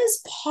 what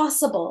is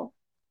possible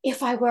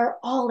if I were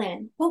all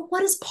in? Well,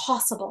 what is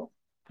possible?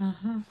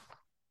 Uh-huh.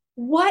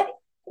 What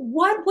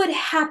would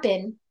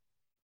happen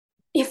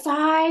if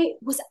I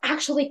was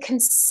actually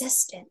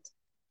consistent?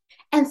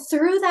 And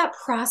through that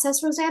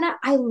process, Rosanna,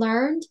 I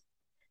learned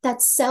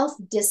that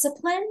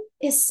self-discipline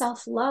is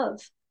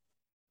self-love.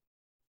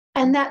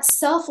 And that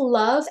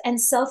self-love and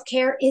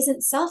self-care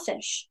isn't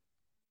selfish.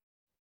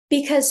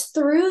 Because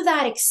through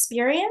that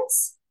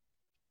experience,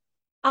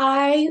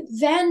 I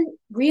then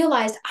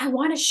realized I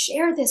want to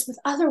share this with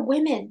other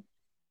women,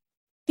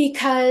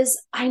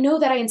 because I know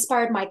that I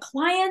inspired my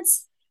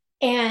clients,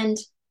 and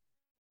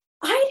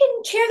I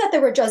didn't care that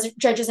there were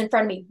judges in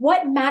front of me.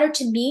 What mattered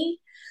to me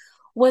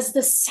was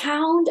the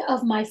sound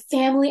of my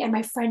family and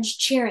my friends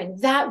cheering.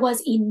 That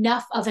was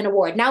enough of an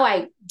award. Now,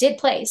 I did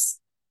place,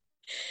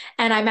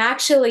 and I'm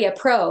actually a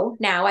pro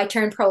now. I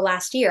turned pro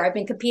last year. I've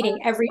been competing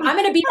I'm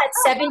going to be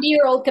that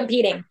 70-year-old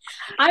competing.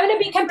 I'm going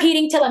to be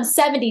competing till I'm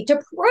 70 to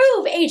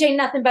prove age ain't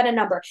nothing but a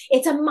number.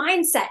 It's a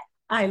mindset.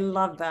 I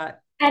love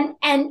that.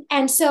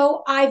 And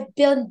so I've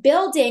been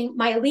building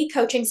my elite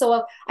coaching.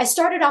 So I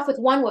started off with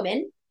one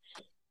woman.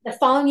 The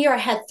following year I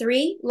had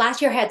 3.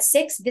 Last year I had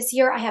 6. This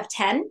year I have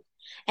 10.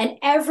 And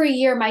every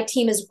year my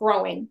team is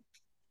growing.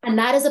 And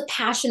that is a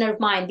passion of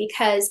mine,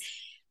 because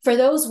for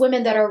those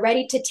women that are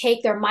ready to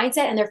take their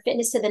mindset and their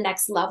fitness to the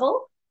next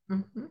level,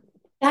 mm-hmm.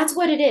 That's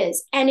what it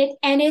is. And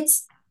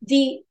it's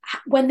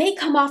when they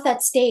come off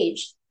that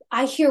stage,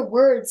 I hear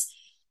words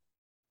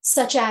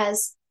such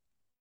as,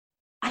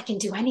 I can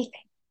do anything.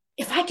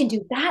 If I can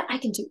do that, I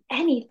can do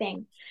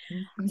anything.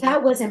 Mm-hmm.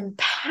 That was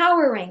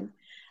empowering.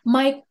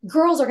 My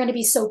girls are going to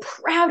be so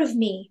proud of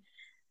me.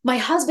 My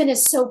husband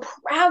is so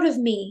proud of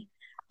me.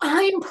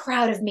 I'm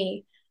proud of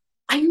me.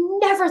 I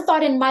never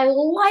thought in my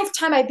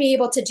lifetime I'd be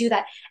able to do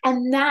that.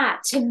 And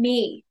that, to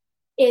me,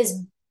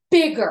 is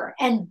bigger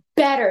and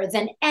better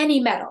than any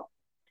medal,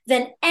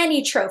 than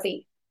any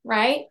trophy,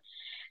 right?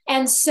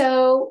 And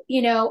so,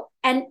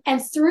 and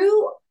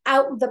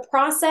throughout the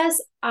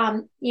process,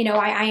 I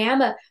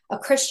am a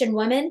Christian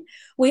woman.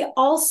 We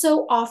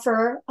also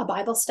offer a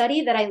Bible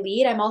study that I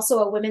lead. I'm also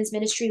a women's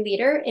ministry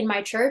leader in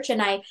my church,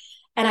 and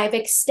I've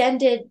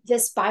extended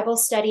this Bible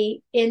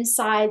study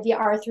inside the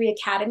R3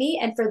 Academy.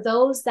 And for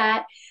those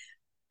that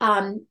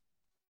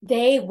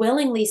they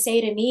willingly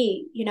say to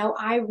me,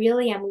 I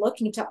really am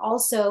looking to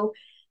also,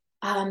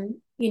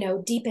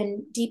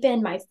 deepen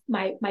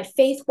my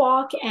faith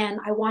walk, and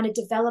I want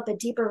to develop a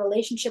deeper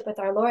relationship with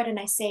our Lord. And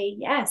I say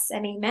yes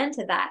and amen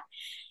to that.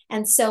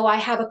 And so I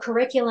have a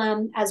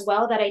curriculum as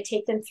well that I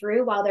take them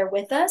through while they're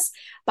with us,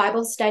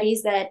 Bible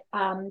studies that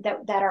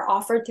are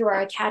offered through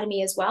our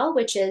academy as well,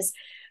 which is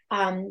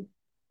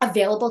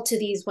available to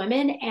these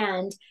women.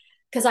 And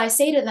because I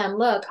say to them,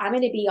 look, I'm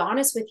going to be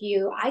honest with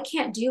you. I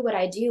can't do what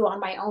I do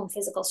on my own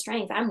physical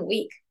strength. I'm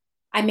weak.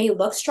 I may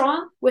look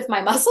strong with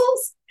my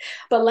muscles,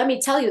 but let me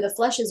tell you, the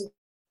flesh is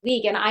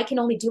weak, and I can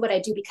only do what I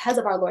do because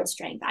of our Lord's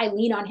strength. I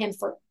lean on him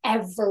for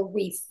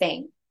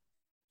everything.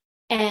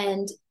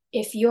 And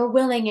if you're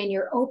willing and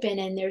you're open,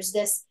 and there's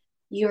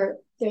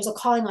a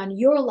calling on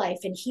your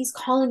life, and he's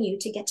calling you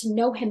to get to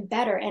know him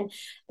better. And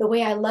the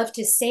way I love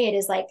to say it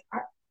is like,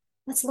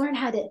 let's learn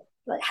how to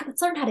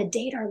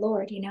date our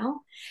Lord,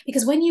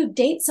 because when you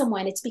date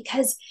someone, it's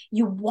because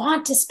you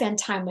want to spend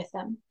time with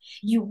them.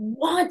 You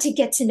want to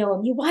get to know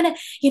them. You want to,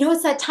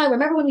 it's that time.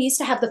 Remember when we used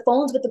to have the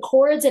phones with the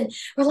cords, and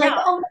we're like,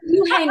 oh,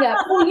 you hang up.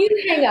 Oh, you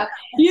hang up.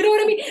 You know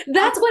what I mean?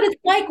 That's what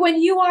it's like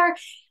when you are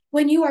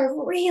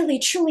really,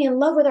 truly in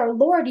love with our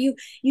Lord. You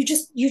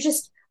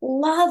just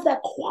love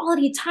that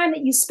quality time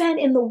that you spend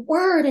in the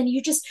word, and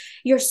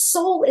your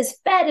soul is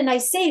fed. And I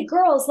say,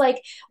 girls,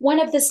 like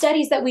one of the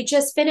studies that we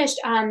just finished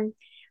on,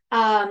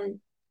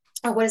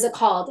 what is it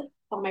called?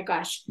 Oh my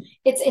gosh.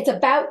 It's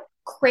about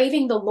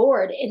craving the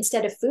Lord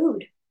instead of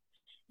food,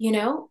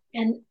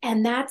 and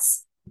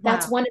that's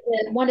one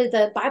of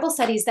the Bible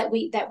studies that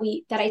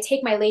I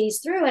take my ladies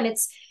through. And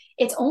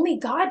it's only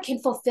God can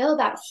fulfill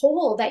that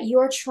hole that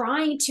you're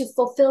trying to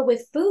fulfill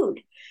with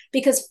food,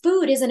 because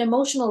food is an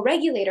emotional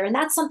regulator. And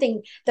that's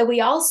something that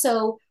we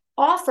also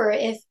offer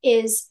if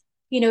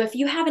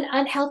you have an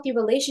unhealthy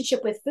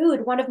relationship with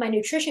food. One of my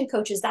nutrition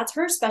coaches, that's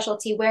her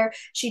specialty, where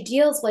she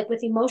deals like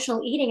with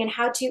emotional eating and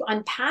how to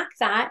unpack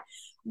that.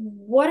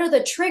 What are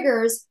the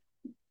triggers,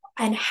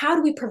 and how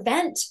do we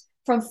prevent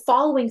from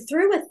following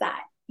through with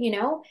that?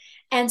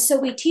 And so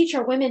we teach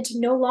our women to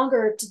no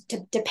longer to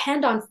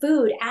depend on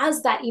food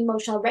as that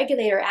emotional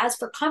regulator, as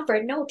for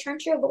comfort. No, turn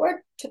to your Lord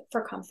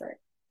for comfort.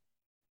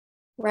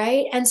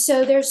 Right. And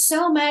so there's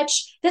so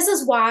much. This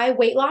is why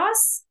weight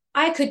loss,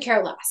 I could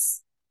care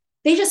less.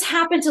 They just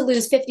happen to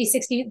lose 50,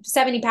 60,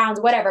 70 pounds,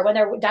 whatever, when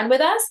they're done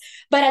with us.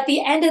 But at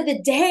the end of the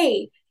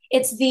day,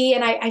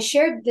 and I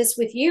shared this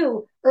with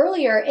you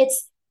earlier,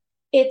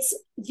 it's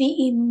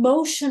the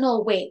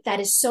emotional weight that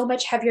is so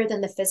much heavier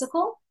than the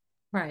physical.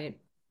 Right.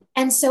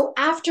 And so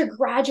after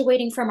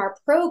graduating from our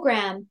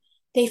program,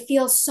 they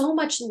feel so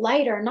much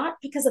lighter, not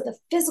because of the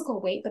physical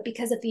weight, but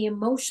because of the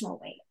emotional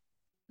weight.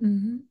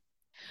 Mm-hmm.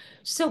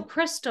 So,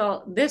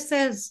 Crystal, this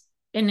is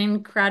an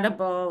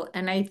incredible,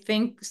 and I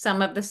think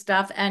some of the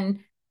stuff,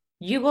 and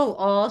you will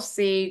all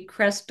see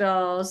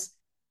Crystal's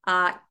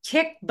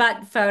kick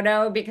butt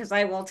photo because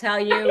I will tell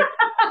you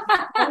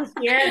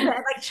here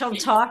that like she'll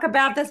talk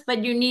about this,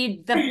 but you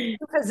need the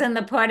proof is in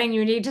the pudding.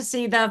 You need to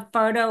see the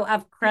photo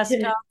of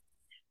Crystal,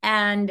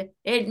 and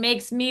it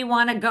makes me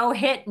want to go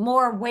hit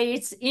more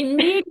weights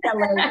immediately.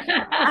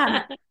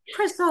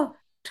 Crystal,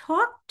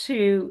 talk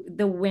to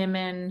the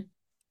women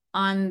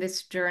on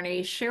this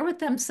journey. Share with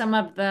them some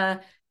of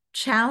the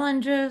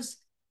challenges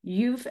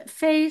you've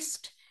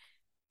faced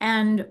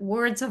and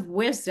words of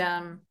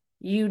wisdom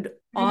you'd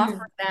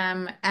offer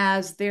them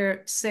as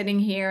they're sitting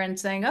here and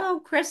saying, "Oh,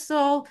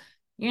 Crystal,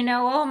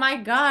 oh my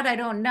God, I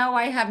don't know.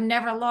 I have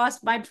never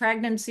lost my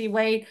pregnancy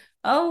weight.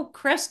 Oh,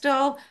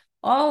 Crystal,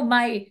 oh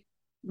I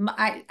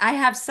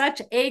have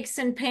such aches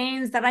and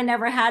pains that I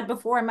never had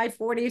before in my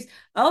 40s.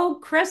 Oh,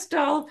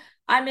 Crystal,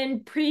 I'm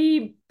in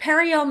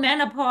perio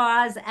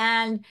menopause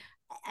and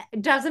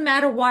it doesn't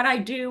matter what I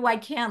do, I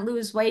can't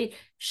lose weight."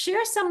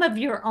 Share some of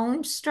your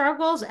own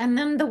struggles and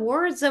then the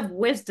words of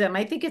wisdom.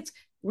 I think it's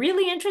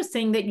really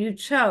interesting that you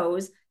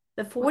chose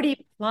the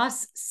 40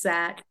 plus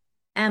set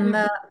and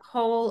the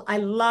whole, I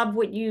love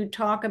what you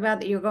talk about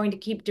that you're going to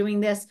keep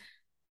doing this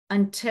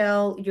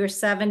until you're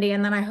 70.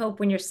 And then I hope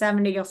when you're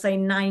 70, you'll say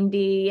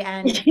 90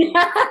 and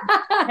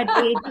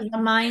that age is a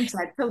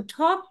mindset. So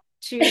talk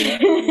to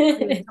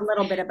a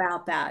little bit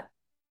about that.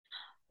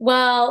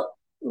 Well,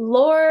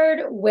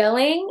 Lord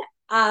willing,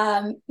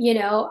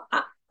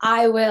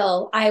 I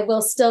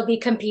will still be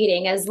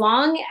competing as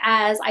long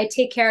as I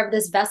take care of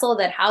this vessel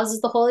that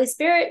houses the Holy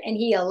Spirit and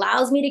he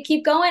allows me to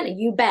keep going.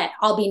 You bet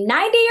I'll be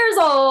 90 years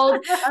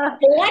old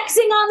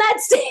flexing on that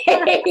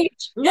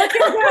stage.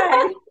 Looking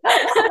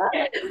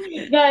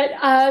good. But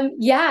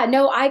yeah,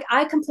 no,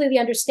 I completely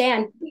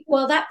understand.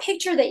 Well, that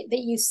picture that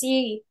you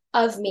see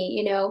of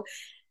me,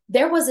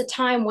 there was a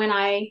time when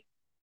I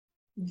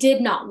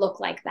did not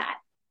look like that.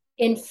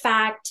 In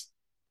fact,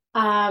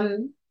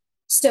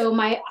 so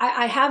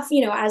I have,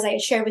 as I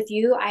shared with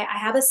you, I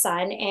have a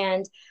son,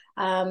 and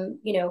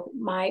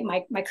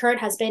my current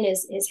husband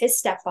is his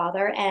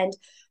stepfather. And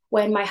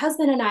when my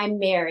husband and I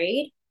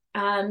married,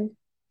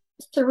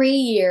 3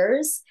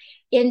 years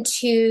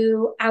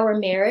into our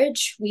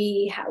marriage,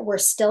 we were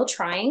still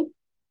trying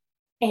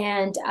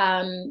and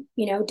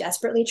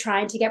desperately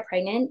trying to get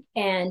pregnant.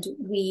 And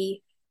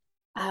we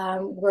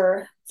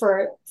were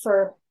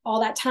for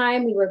all that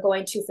time, we were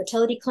going to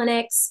fertility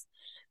clinics.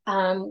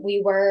 I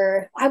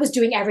was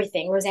doing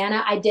everything,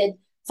 Rosanna. I did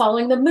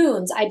following the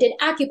moons. I did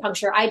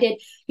acupuncture. I did,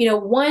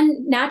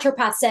 one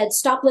naturopath said,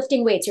 stop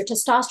lifting weights. Your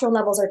testosterone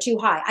levels are too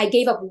high. I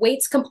gave up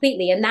weights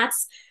completely. And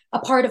that's a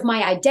part of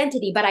my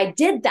identity, but I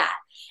did that.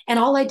 And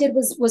all I did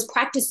was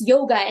practice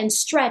yoga and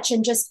stretch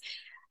and just,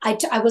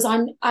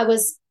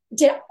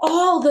 did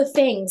all the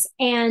things.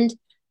 And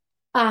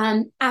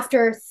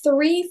after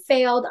 3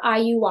 failed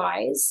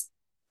IUIs,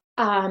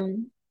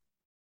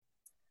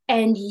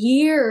 and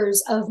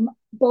years of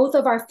both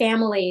of our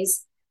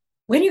families,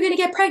 when are you going to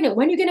get pregnant?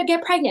 When are you going to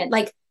get pregnant?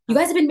 Like, you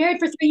guys have been married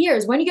for 3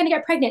 years. When are you going to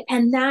get pregnant?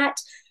 And that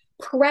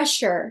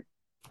pressure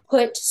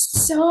put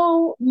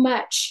so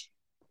much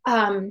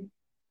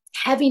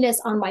heaviness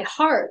on my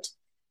heart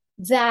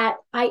that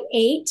I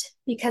ate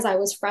because I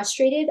was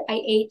frustrated.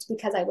 I ate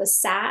because I was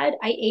sad.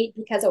 I ate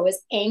because I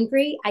was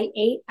angry. I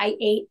ate.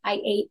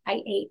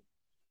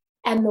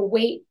 And the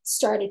weight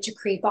started to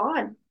creep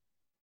on.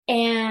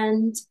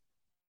 And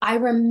I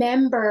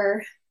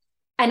remember,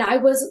 and I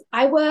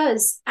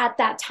was at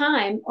that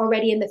time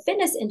already in the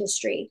fitness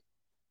industry.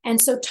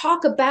 And so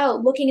talk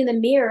about looking in the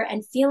mirror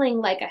and feeling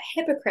like a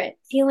hypocrite,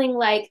 feeling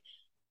like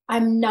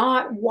I'm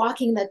not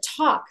walking the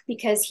talk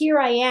because here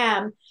I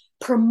am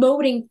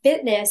promoting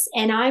fitness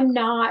and I'm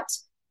not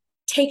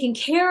taking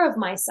care of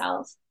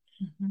myself.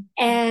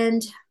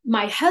 And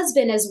my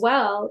husband as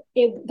well,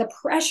 the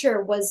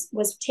pressure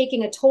was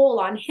taking a toll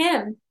on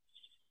him.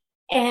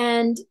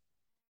 And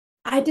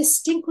I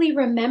distinctly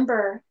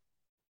remember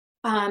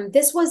I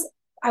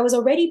was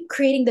already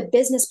creating the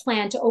business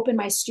plan to open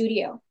my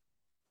studio.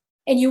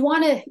 And you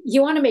want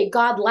to make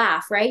God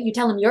laugh, right? You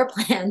tell him your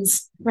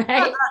plans,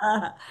 right?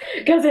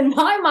 Because in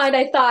my mind,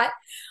 I thought,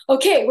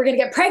 okay, we're going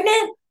to get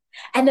pregnant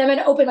and then I'm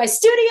going to open my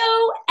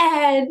studio.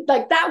 And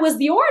like, that was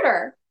the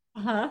order.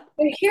 But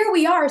here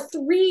we are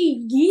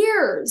 3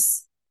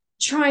 years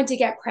trying to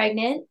get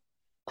pregnant.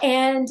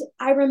 And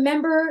I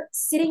remember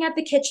sitting at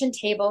the kitchen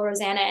table,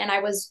 Rosanna, and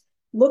I was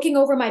looking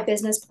over my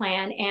business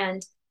plan,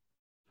 and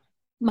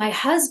my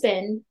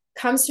husband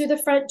comes through the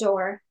front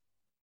door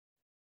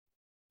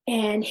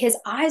and his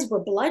eyes were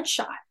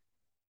bloodshot.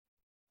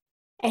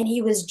 And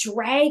he was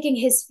dragging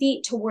his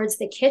feet towards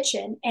the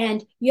kitchen.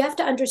 And you have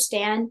to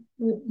understand,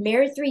 we were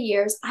married 3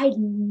 years. I'd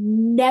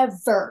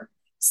never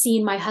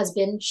seen my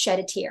husband shed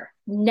a tear.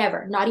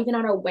 Never, not even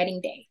on our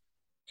wedding day.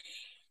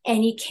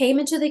 And he came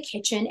into the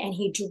kitchen and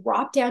he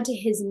dropped down to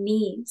his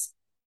knees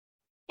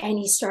and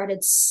he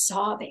started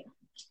sobbing.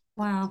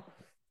 Wow.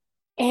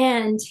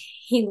 And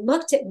he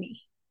looked at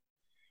me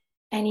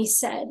and he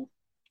said,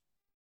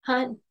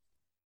 "Hun,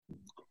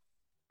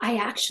 I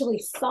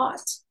actually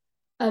thought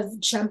of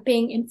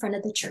jumping in front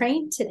of the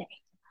train today."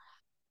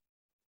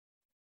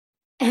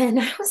 And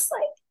I was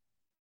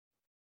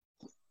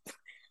like,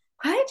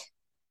 "What?"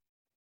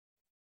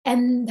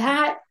 And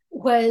that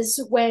was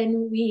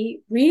when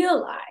we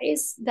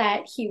realized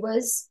that he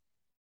was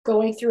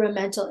going through a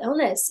mental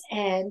illness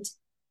and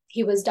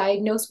he was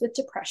diagnosed with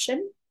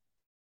depression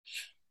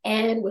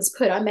and was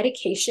put on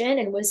medication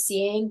and was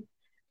seeing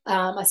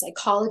a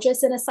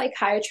psychologist and a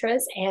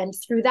psychiatrist. And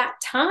through that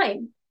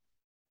time,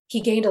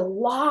 he gained a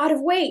lot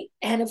of weight.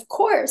 And of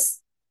course,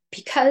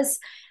 because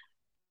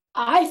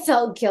I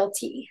felt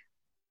guilty,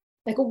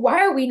 like,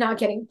 why are we not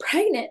getting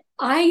pregnant?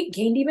 I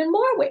gained even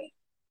more weight.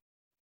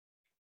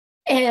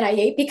 And I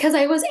ate because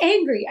I was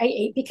angry. I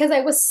ate because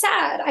I was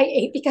sad. I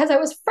ate because I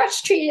was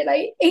frustrated.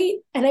 I ate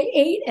and I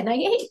ate and I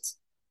ate.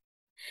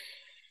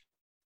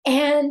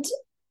 And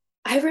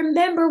I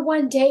remember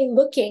one day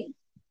looking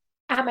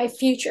at my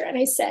future and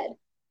I said,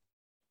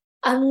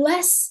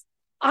 unless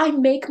I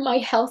make my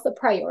health a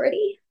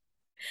priority,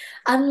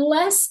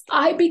 unless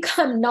I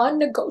become non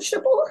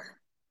negotiable,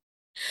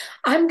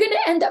 I'm going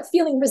to end up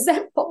feeling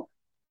resentful.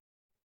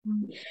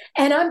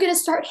 And I'm going to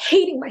start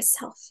hating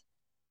myself.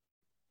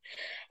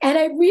 And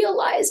I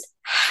realized,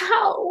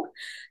 how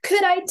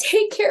could I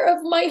take care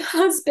of my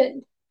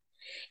husband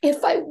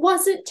if I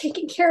wasn't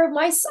taking care of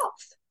myself?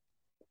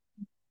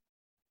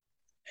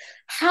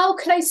 How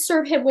could I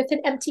serve him with an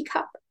empty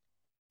cup?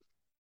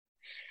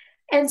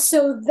 And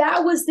so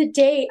that was the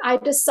day I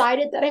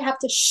decided that I have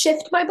to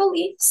shift my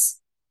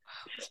beliefs.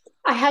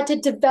 I had to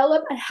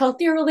develop a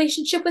healthier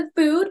relationship with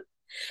food.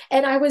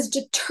 And I was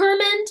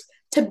determined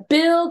to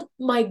build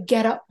my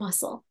get up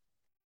muscle.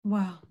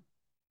 Wow.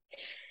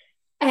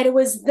 And it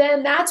was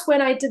then, that's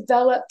when I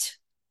developed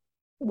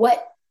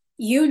what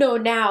you know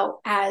now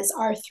as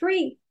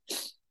R3,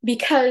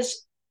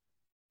 because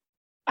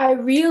I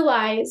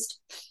realized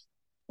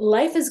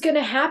life is going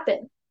to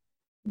happen,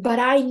 but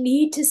I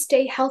need to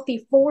stay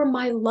healthy for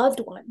my loved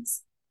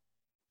ones.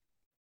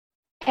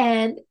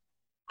 And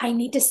I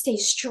need to stay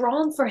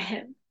strong for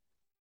him.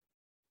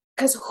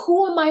 Because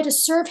who am I to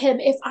serve him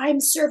if I'm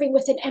serving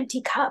with an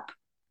empty cup?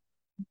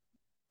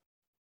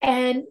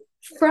 And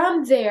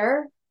from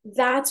there,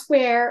 that's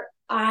where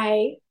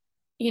I,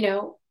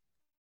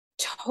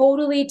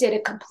 totally did a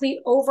complete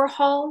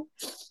overhaul.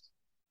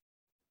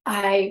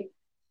 I,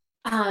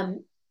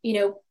 um,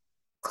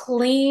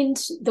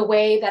 cleaned the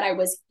way that I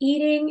was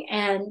eating.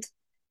 And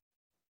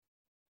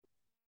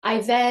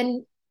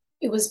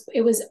it was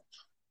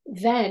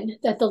then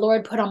that the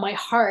Lord put on my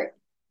heart,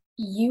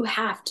 you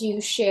have to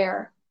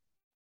share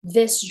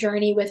this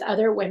journey with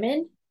other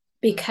women,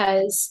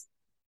 because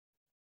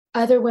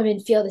other women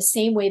feel the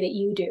same way that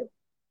you do.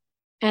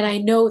 And I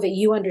know that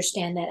you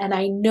understand that. And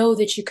I know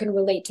that you can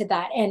relate to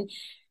that. And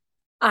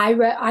I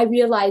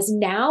realize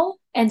now,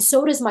 and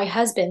so does my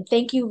husband.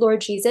 Thank you,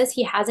 Lord Jesus.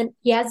 He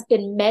has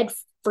been med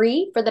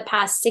free for the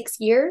past 6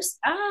 years.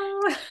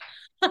 Oh,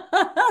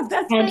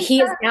 that's And fantastic.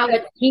 he is now,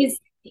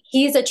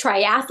 he's a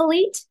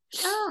triathlete.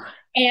 Oh.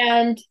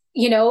 And,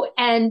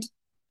 and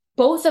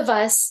both of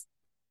us,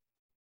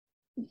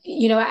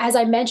 as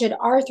I mentioned,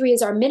 R3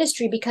 is our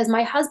ministry, because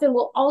my husband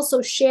will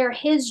also share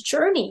his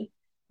journey.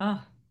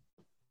 Oh.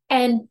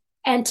 And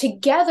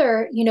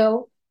together,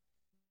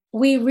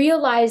 we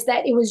realized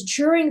that it was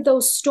during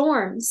those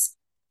storms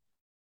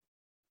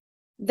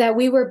that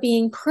we were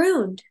being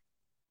pruned.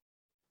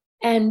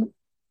 And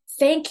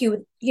thank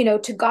you,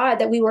 to God,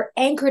 that we were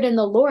anchored in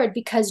the Lord,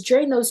 because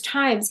during those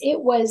times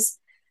it was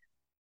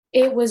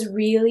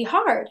really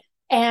hard.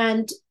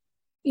 And,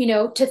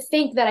 to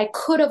think that I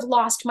could have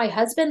lost my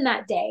husband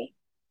that day,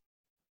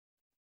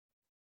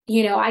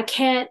 I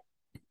can't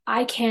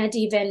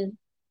even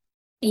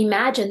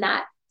imagine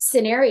that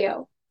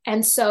scenario.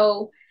 And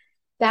so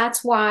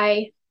that's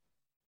why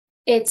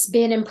it's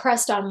been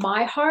impressed on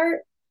my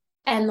heart,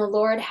 and the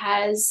Lord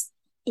has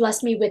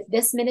blessed me with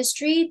this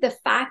ministry. The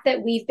fact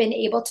that we've been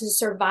able to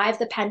survive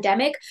the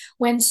pandemic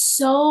when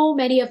so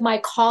many of my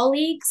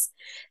colleagues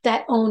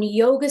that own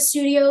yoga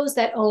studios,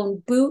 that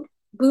own boot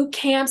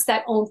camps,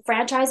 that own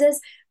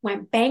franchises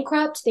went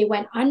bankrupt, they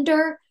went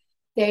under,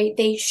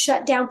 they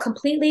shut down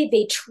completely.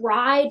 They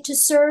tried to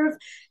serve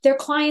their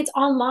clients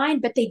online,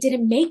 but they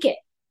didn't make it.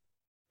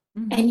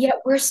 Mm-hmm. And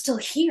yet we're still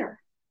here.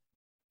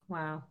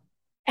 Wow.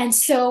 And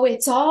so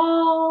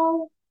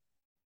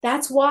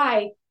that's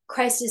why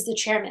Christ is the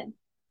chairman,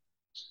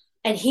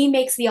 and he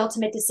makes the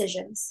ultimate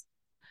decisions.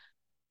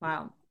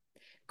 Wow.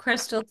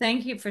 Crystal,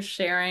 thank you for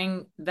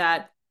sharing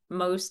that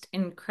most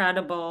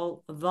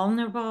incredible,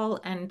 vulnerable,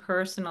 and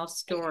personal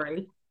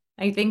story.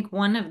 I think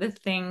one of the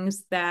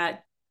things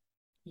that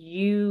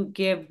you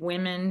give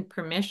women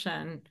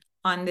permission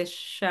on this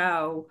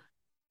show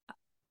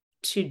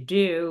to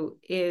do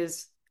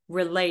is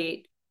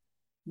relate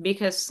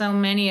because so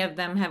many of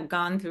them have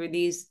gone through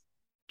these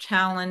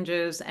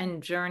challenges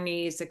and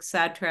journeys,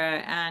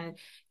 etc. And,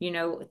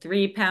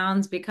 3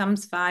 pounds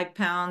becomes 5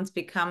 pounds,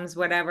 becomes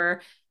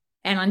whatever.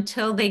 And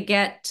until they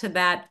get to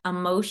that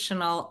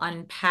emotional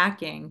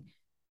unpacking,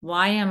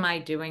 why am I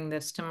doing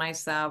this to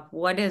myself?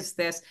 What is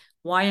this?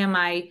 Why am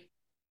I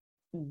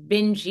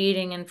binge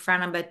eating in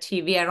front of a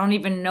TV? I don't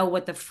even know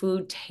what the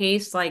food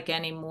tastes like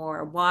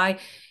anymore. Why?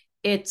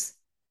 It's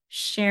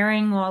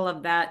sharing all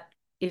of that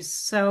is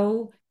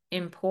so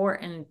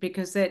important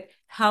because it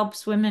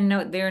helps women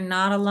know they're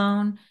not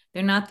alone.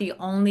 They're not the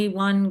only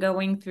one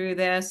going through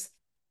this.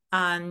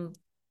 Um,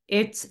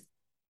 it's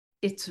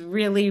it's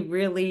really,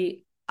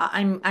 really,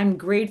 I'm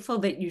grateful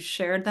that you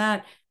shared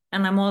that.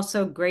 And I'm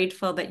also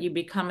grateful that you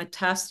become a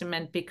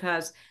testament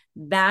because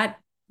that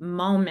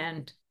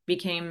moment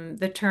became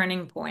the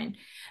turning point.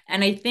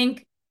 And I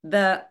think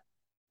the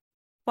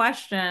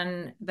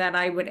question that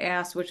I would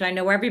ask, which I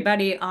know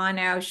everybody on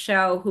our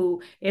show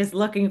who is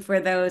looking for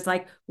those,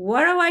 like,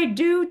 what do I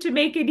do to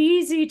make it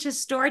easy to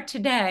start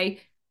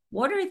today?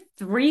 What are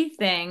 3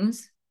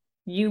 things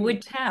you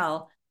would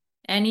tell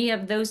any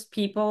of those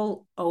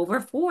people over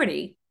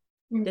 40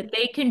 that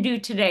they can do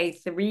today?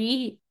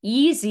 3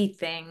 easy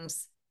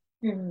things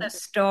to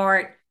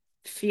start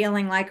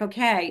feeling like,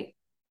 okay,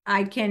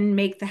 I can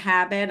make the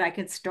habit, I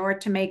could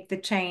start to make the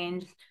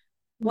change.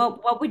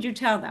 What would you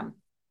tell them?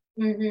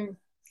 Mm-hmm.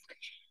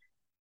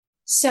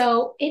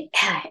 So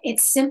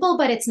it's simple,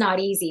 but it's not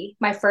easy.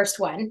 My first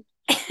one,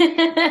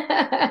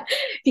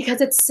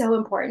 because it's so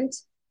important,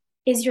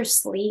 is your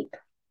sleep.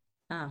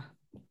 Ah.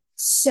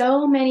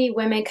 So many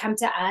women come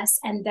to us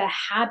and the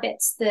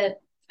habits,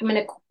 I'm going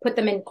to put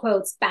them in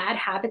quotes, bad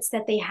habits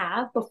that they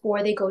have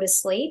before they go to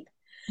sleep,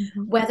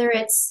 whether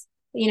it's,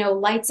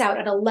 lights out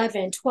at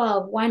 11,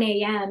 12, 1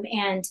 a.m.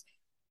 and,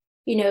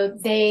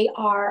 they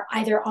are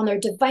either on their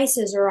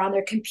devices or on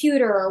their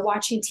computer or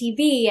watching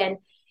TV. And,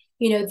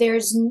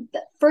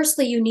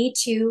 firstly, you need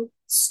to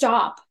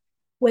stop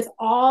with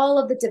all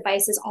of the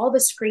devices, all the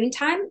screen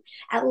time,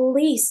 at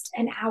least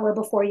an hour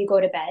before you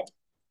go to bed.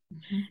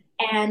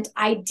 And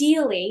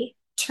ideally,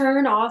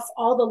 turn off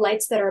all the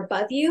lights that are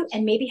above you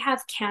and maybe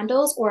have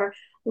candles or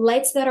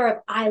lights that are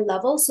of eye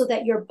level so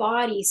that your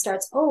body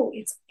starts, oh,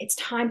 it's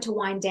time to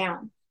wind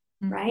down,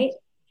 right?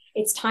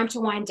 It's time to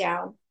wind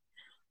down.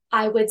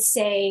 I would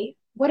say,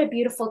 what a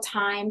beautiful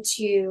time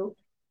to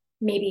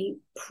maybe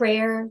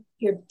prayer,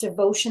 your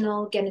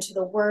devotional, get into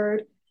the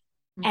word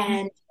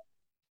and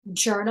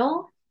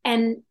journal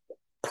and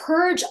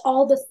purge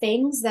all the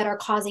things that are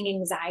causing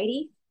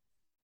anxiety,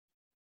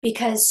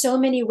 because so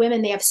many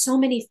women, they have so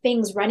many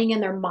things running in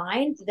their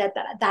mind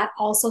that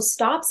also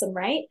stops them,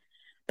 right?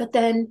 But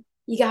then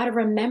you got to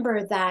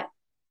remember that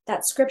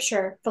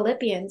scripture,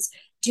 Philippians,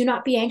 do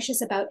not be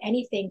anxious about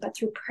anything, but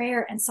through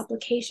prayer and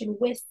supplication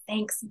with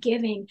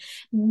thanksgiving,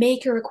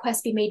 make your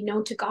request be made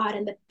known to God,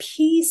 and the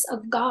peace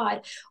of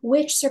God,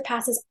 which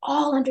surpasses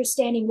all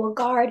understanding, will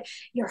guard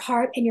your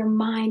heart and your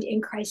mind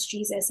in Christ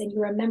Jesus. And you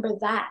remember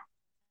that.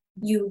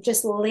 You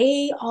just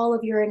lay all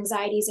of your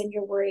anxieties and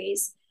your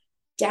worries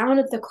down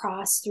at the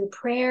cross through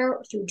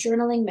prayer, through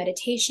journaling,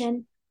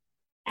 meditation,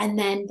 and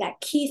then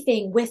that key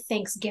thing with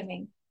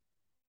thanksgiving.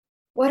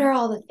 What are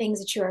all the things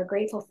that you are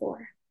grateful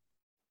for?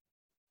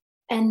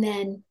 And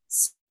then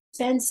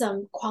spend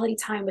some quality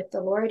time with the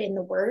Lord in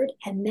the Word,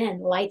 and then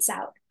lights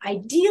out.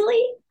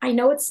 Ideally, I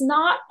know it's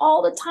not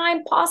all the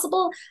time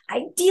possible,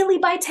 ideally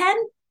by 10.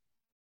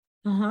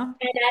 And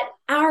at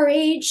our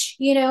age,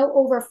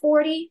 over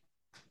 40,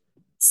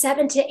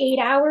 7 to 8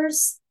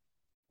 hours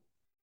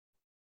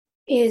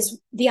is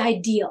the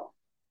ideal.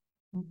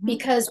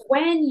 Because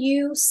when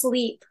you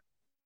sleep,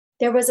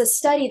 there was a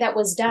study that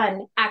was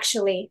done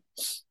actually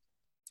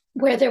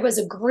where there was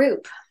a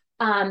group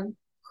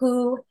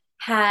who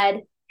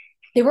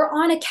they were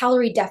on a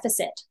calorie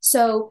deficit.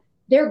 So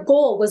their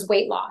goal was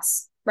weight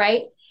loss,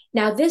 right?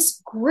 Now,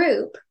 this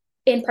group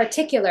in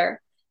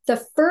particular, the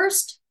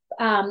first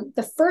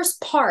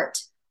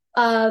part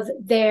of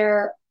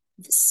their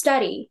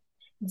study,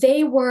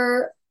 they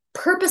were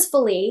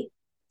purposefully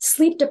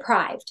sleep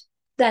deprived.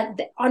 That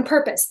on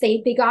purpose,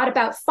 they got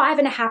about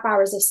 5.5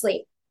 hours of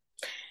sleep.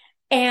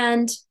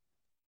 And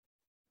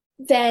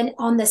then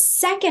on the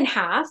second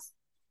half,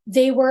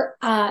 they were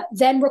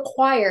then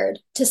required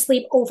to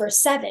sleep over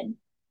 7.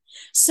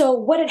 So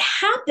what had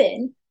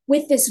happened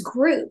with this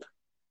group,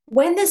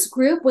 when this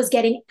group was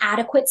getting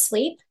adequate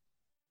sleep,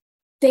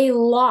 they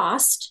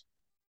lost,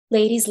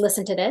 ladies,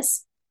 listen to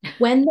this,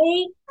 when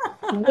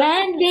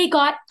they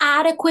got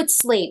adequate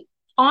sleep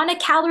on a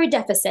calorie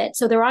deficit,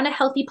 so they're on a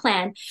healthy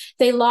plan,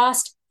 they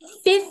lost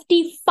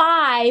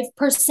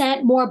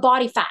 55% more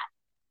body fat.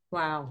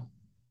 Wow.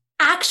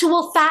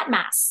 Actual fat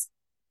mass.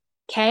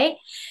 Okay.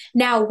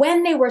 Now,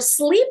 when they were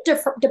sleep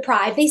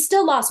deprived, they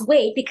still lost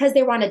weight because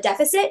they were on a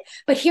deficit.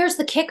 But here's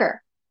the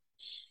kicker.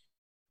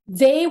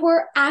 They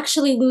were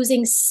actually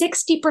losing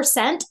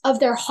 60% of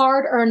their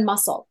hard-earned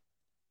muscle.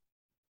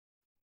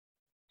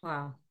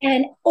 Wow.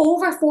 And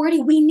over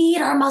 40, we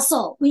need our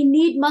muscle. We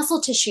need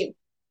muscle tissue.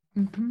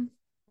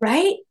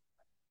 Right?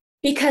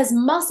 because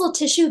muscle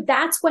tissue,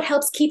 that's what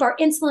helps keep our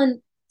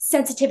insulin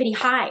sensitivity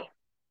high.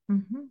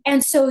 Mm-hmm.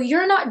 And so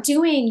you're not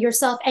doing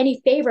yourself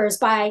any favors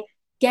by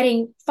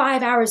getting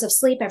 5 hours of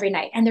sleep every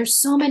night. And there's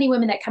so many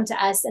women that come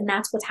to us and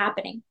that's what's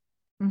happening.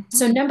 Mm-hmm.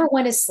 So number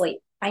one is sleep.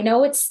 I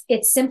know it's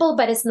simple,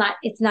 but it's not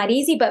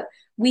easy, but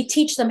we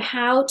teach them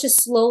how to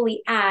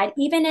slowly add,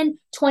 even in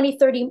 20,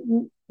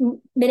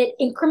 30-minute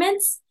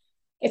increments.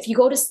 If you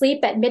go to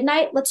sleep at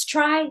midnight, let's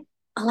try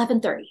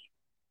 11:30,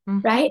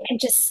 right? And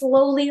just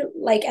slowly,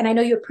 like, and I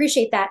know you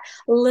appreciate that,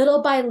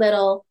 little by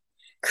little,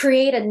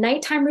 create a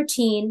nighttime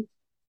routine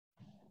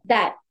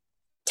that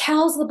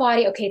tells the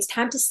body, okay, it's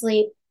time to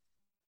sleep,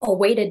 a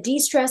way to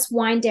de-stress,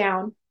 wind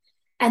down,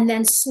 and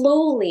then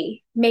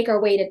slowly make our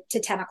way to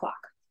 10 o'clock.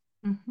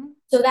 Mm-hmm.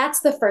 So that's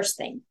the first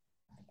thing.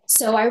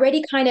 So I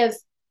already kind of,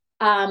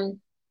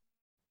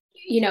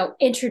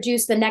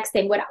 introduced the next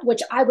thing,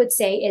 which I would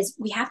say is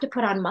we have to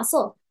put on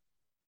muscle.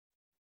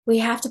 We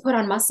have to put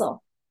on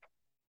muscle,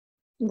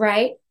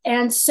 right?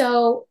 And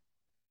so,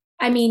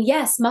 I mean,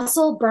 yes,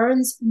 muscle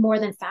burns more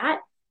than fat.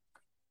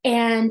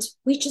 And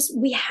we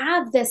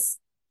have this,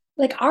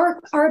 like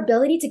our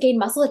ability to gain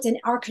muscle, it's in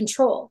our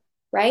control,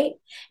 right?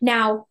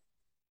 Now,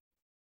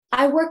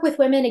 I work with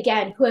women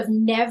again who have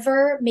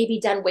never maybe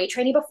done weight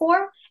training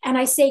before. And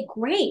I say,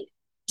 great.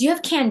 Do you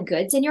have canned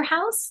goods in your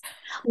house?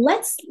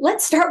 Let's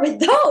start with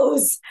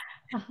those.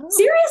 Uh-huh.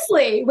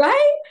 Seriously,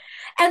 right?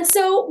 And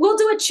so we'll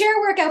do a chair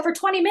workout for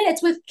 20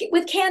 minutes with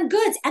canned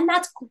goods. And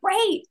that's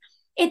great.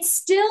 It's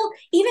still,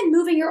 even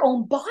moving your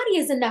own body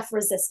is enough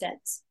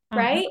resistance,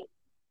 right?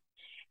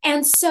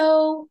 And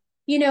so,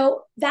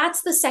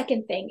 that's the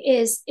second thing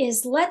is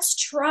let's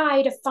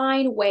try to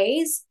find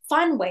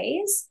fun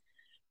ways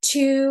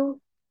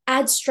to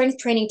add strength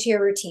training to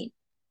your routine.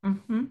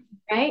 Mm-hmm.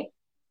 Right.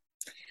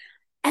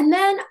 And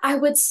then I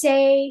would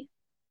say,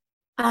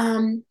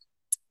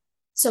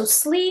 so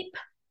sleep,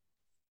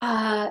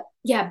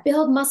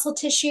 build muscle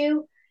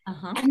tissue.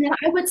 And then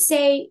I would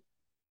say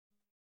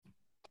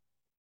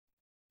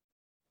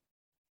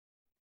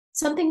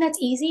something that's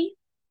easy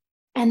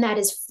and that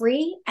is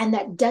free and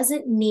that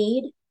doesn't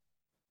need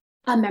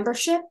a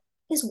membership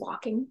is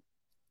walking.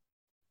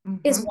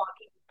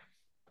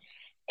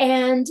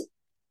 And,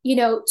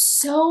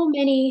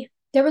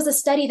 there was a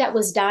study that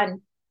was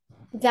done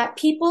that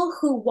people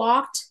who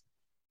walked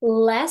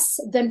less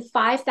than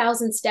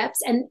 5,000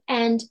 steps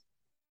and,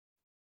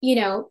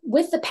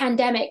 with the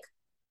pandemic,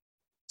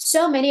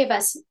 so many of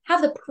us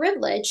have the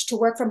privilege to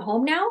work from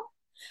home now.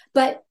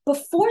 But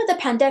before the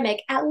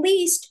pandemic, at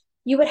least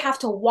you would have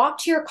to walk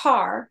to your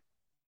car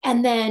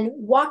and then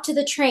walk to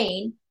the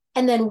train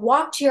and then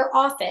walk to your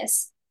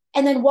office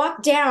and then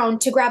walk down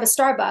to grab a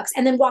Starbucks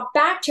and then walk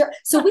back to your,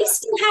 so we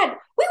still had,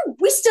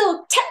 we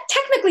still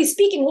technically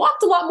speaking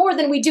walked a lot more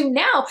than we do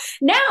now.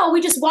 Now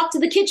we just walk to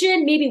the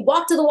kitchen, maybe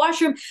walk to the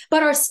washroom,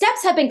 but our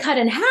steps have been cut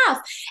in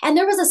half. And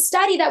there was a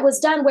study that was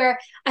done where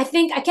I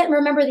can't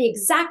remember the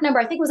exact number.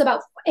 I think it was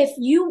about, if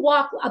you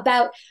walk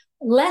about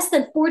less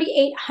than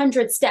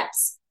 4,800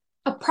 steps,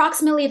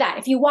 approximately that,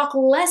 if you walk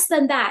less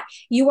than that,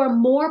 you are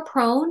more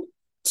prone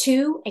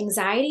to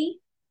anxiety,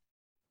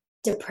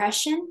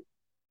 depression,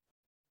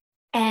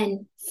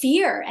 and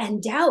fear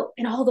and doubt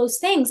and all those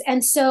things.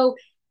 And so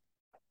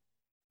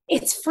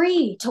it's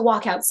free to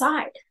walk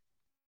outside.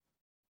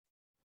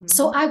 Mm-hmm.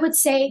 So I would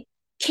say,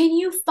 can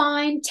you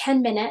find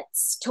 10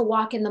 minutes to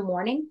walk in the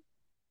morning,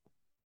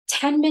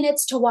 10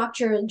 minutes to walk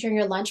during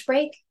your lunch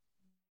break,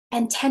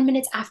 and 10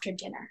 minutes after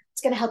dinner?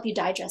 It's going to help you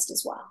digest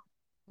as well.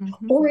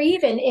 Mm-hmm. Or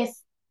even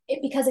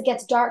because it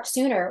gets dark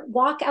sooner,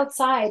 walk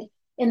outside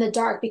in the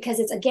dark, because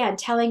it's, again,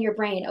 telling your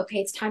brain, okay,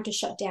 it's time to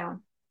shut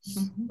down,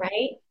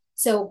 right?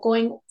 So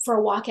going for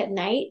a walk at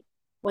night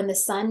when the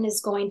sun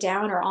is going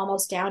down or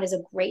almost down is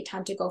a great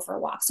time to go for a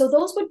walk. So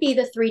those would be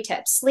the 3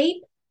 tips: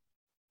 sleep,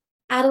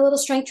 add a little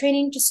strength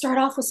training, just start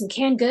off with some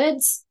canned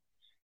goods,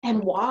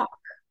 and walk.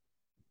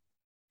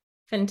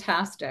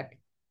 Fantastic.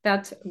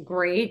 That's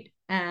great.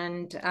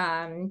 And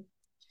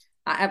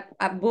I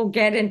will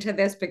get into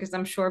this because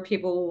I'm sure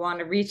people will want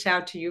to reach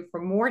out to you for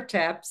more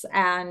tips,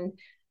 and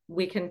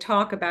we can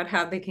talk about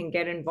how they can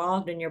get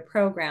involved in your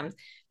programs.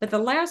 But the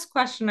last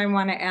question I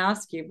want to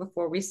ask you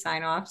before we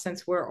sign off,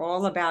 since we're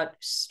all about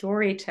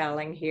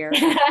storytelling here,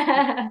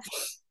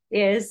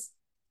 is,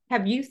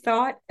 have you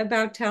thought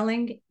about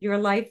telling your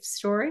life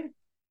story?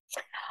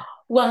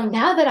 Well,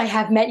 now that I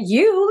have met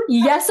you,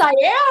 yes, I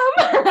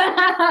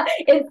am.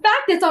 In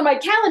fact, it's on my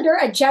calendar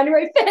at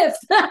January 5th.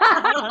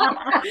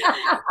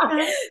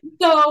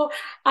 So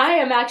I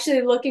am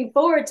actually looking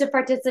forward to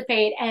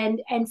participate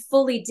and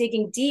fully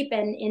digging deep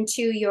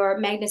into your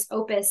Magnus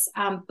Opus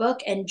book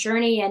and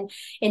journey. And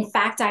in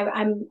fact,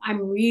 I'm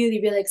really,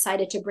 really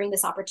excited to bring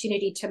this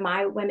opportunity to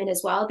my women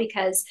as well,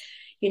 because,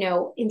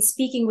 in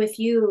speaking with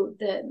you,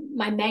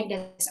 my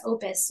Magnus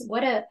Opus,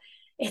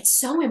 it's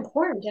so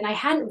important. And I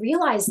hadn't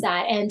realized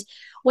that. And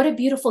what a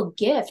beautiful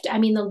gift. I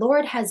mean, the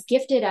Lord has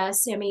gifted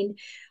us,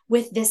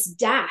 with this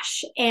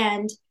dash.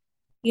 And,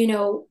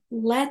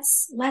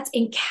 let's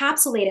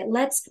encapsulate it.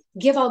 Let's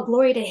give all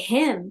glory to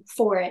Him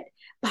for it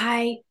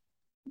by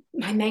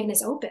my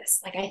magnus opus.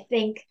 Like, I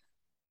think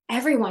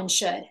everyone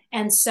should.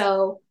 And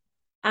so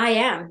I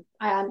am.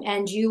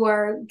 And you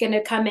are going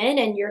to come in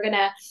and you're going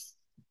to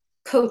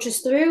coach us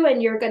through,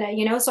 and you're going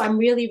to, so I'm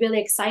really, really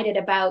excited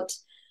about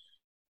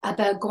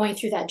going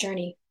through that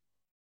journey.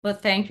 Well,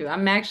 thank you.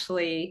 I'm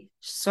actually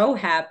so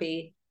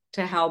happy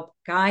to help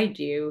guide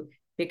you,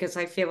 because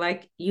I feel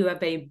like you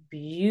have a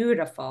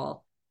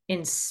beautiful,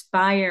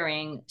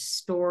 inspiring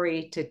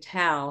story to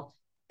tell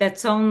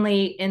that's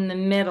only in the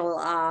middle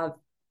of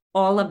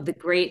all of the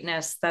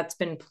greatness that's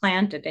been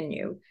planted in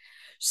you.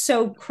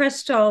 So,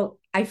 Crystal,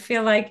 I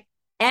feel like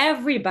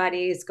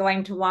everybody's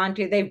going to want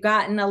to. They've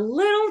gotten a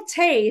little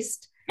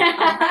taste of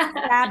how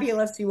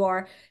fabulous you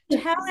are.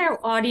 Tell our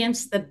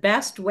audience the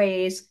best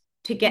ways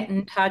to get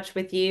in touch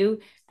with you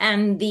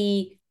and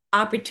the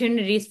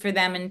opportunities for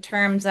them in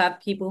terms of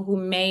people who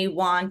may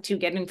want to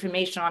get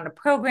information on a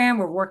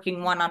program or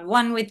working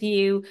one-on-one with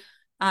you.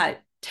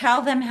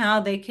 Tell them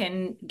how they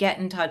can get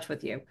in touch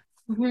with you.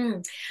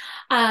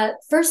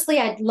 Firstly,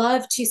 I'd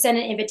love to send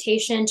an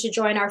invitation to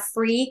join our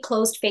free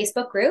closed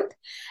Facebook group,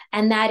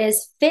 and that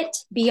is Fit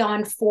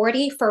Beyond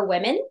 40 for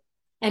Women.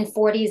 And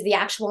 40 is the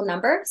actual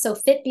number. So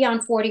Fit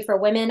Beyond 40 for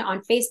Women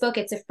on Facebook.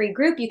 It's a free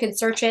group. You can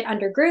search it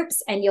under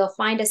groups and you'll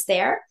find us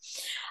there.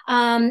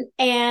 And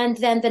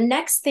then the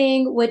next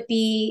thing would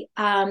be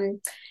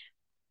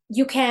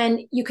you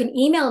can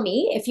email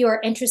me if you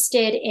are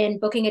interested in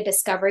booking a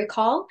discovery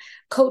call,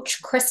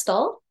 Coach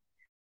Crystal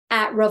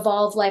at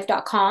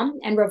revolvelife.com.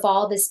 And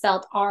revolve is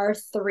spelled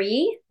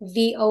R3,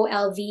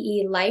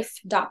 VOLVE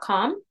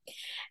life.com.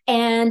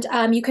 And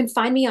you can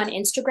find me on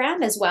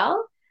Instagram as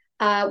well,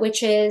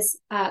 which is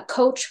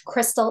Coach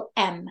Crystal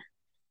M.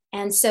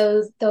 And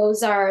so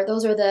those are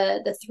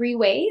the three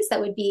ways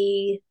that would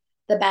be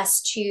the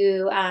best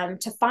to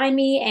find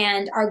me.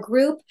 And our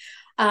group,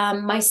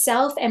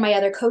 myself and my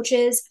other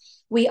coaches,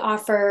 we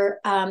offer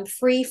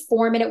free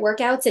 4-minute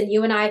workouts. And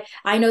you and I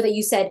know that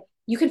you said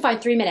you can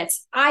find 3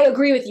 minutes. I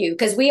agree with you,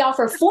 because we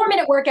offer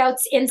 4-minute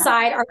workouts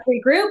inside our free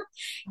group.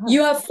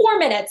 You have 4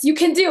 minutes. You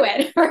can do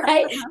it,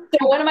 right?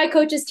 So one of my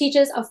coaches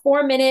teaches a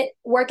 4-minute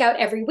workout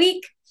every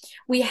week.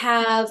 We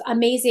have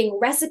amazing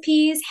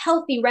recipes,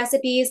 healthy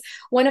recipes.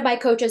 One of my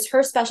coaches,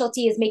 her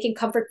specialty is making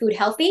comfort food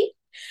healthy.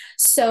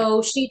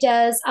 So she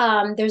does,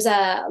 there's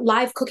a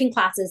live cooking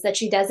classes that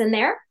she does in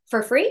there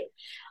for free.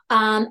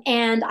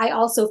 And I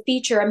also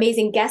feature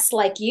amazing guests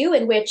like you,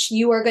 in which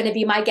you are going to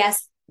be my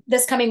guest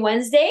this coming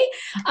Wednesday.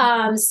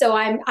 So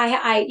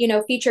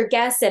I feature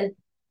guests and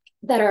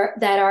that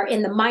are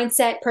in the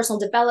mindset, personal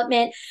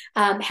development,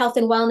 health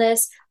and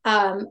wellness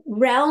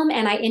realm,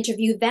 and I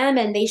interview them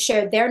and they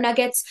share their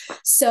nuggets.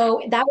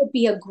 So that would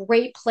be a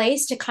great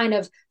place to kind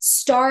of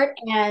start.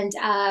 And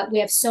we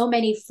have so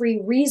many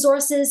free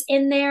resources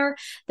in there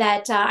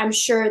that I'm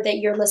sure that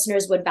your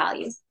listeners would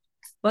value.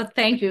 Well,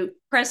 thank you,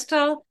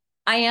 Crystal.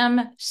 I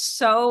am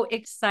so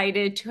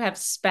excited to have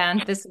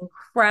spent this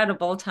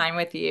incredible time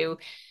with you.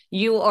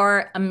 You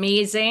are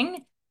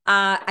amazing.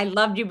 I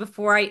loved you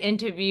before I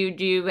interviewed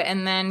you,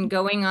 and then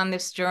going on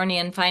this journey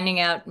and finding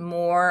out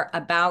more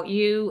about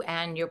you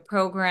and your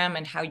program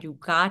and how you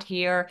got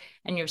here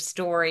and your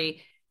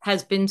story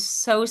has been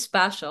so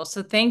special.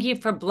 So thank you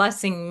for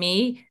blessing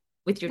me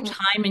with your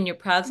time and your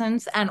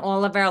presence, and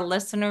all of our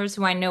listeners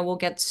who I know will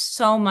get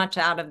so much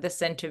out of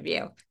this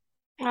interview.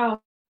 Oh,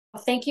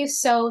 thank you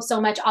so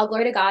much. All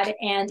glory to God.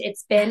 And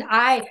it's been,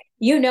 that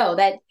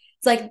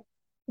it's like,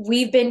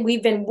 we've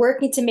been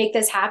working to make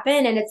this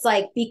happen. And it's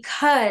like,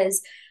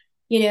 because,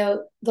 the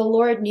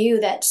Lord knew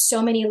that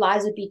so many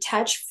lives would be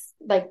touched,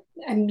 like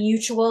a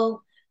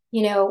mutual,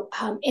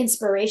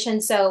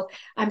 inspiration. So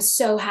I'm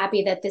so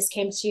happy that this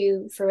came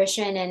to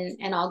fruition,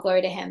 and all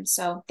glory to him.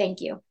 So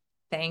thank you.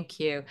 Thank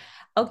you.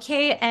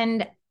 Okay.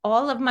 And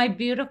all of my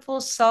beautiful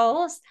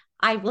souls,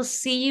 I will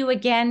see you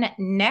again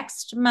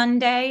next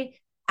Monday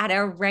at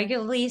our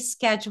regularly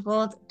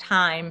scheduled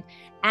time.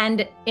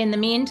 And in the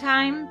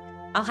meantime,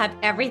 I'll have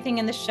everything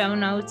in the show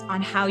notes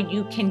on how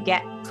you can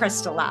get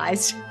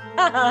crystallized.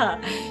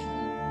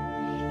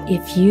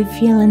 If you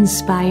feel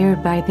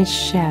inspired by this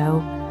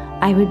show,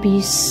 I would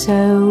be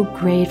so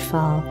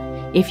grateful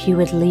if you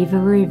would leave a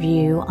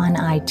review on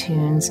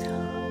iTunes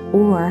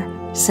or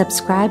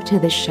subscribe to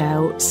the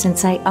show,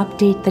 since I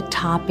update the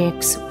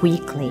topics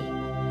weekly.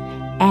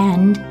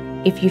 And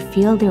if you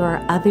feel there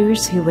are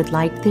others who would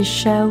like this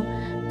show,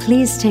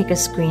 please take a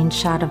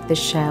screenshot of the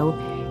show,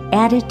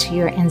 add it to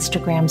your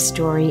Instagram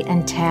story,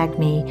 and tag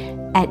me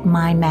at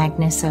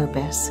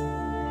MyMagnusOpus.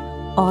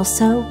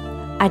 Also,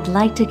 I'd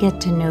like to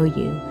get to know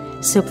you,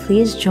 so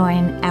please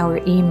join our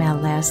email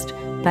list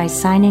by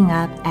signing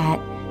up at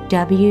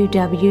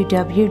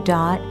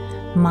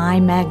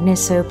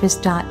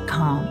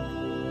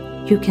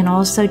www.mymagnusopus.com. You can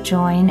also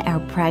join our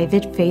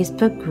private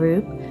Facebook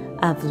group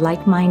of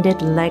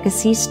like-minded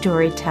legacy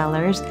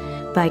storytellers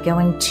by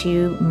going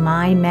to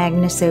My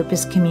Magnus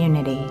Opus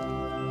Community.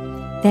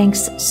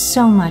 Thanks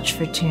so much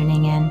for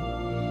tuning in.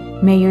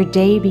 May your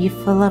day be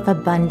full of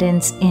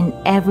abundance in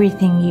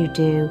everything you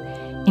do,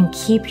 and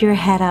keep your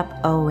head up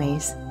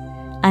always.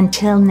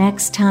 Until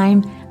next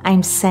time,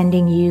 I'm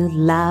sending you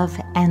love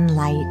and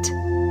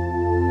light.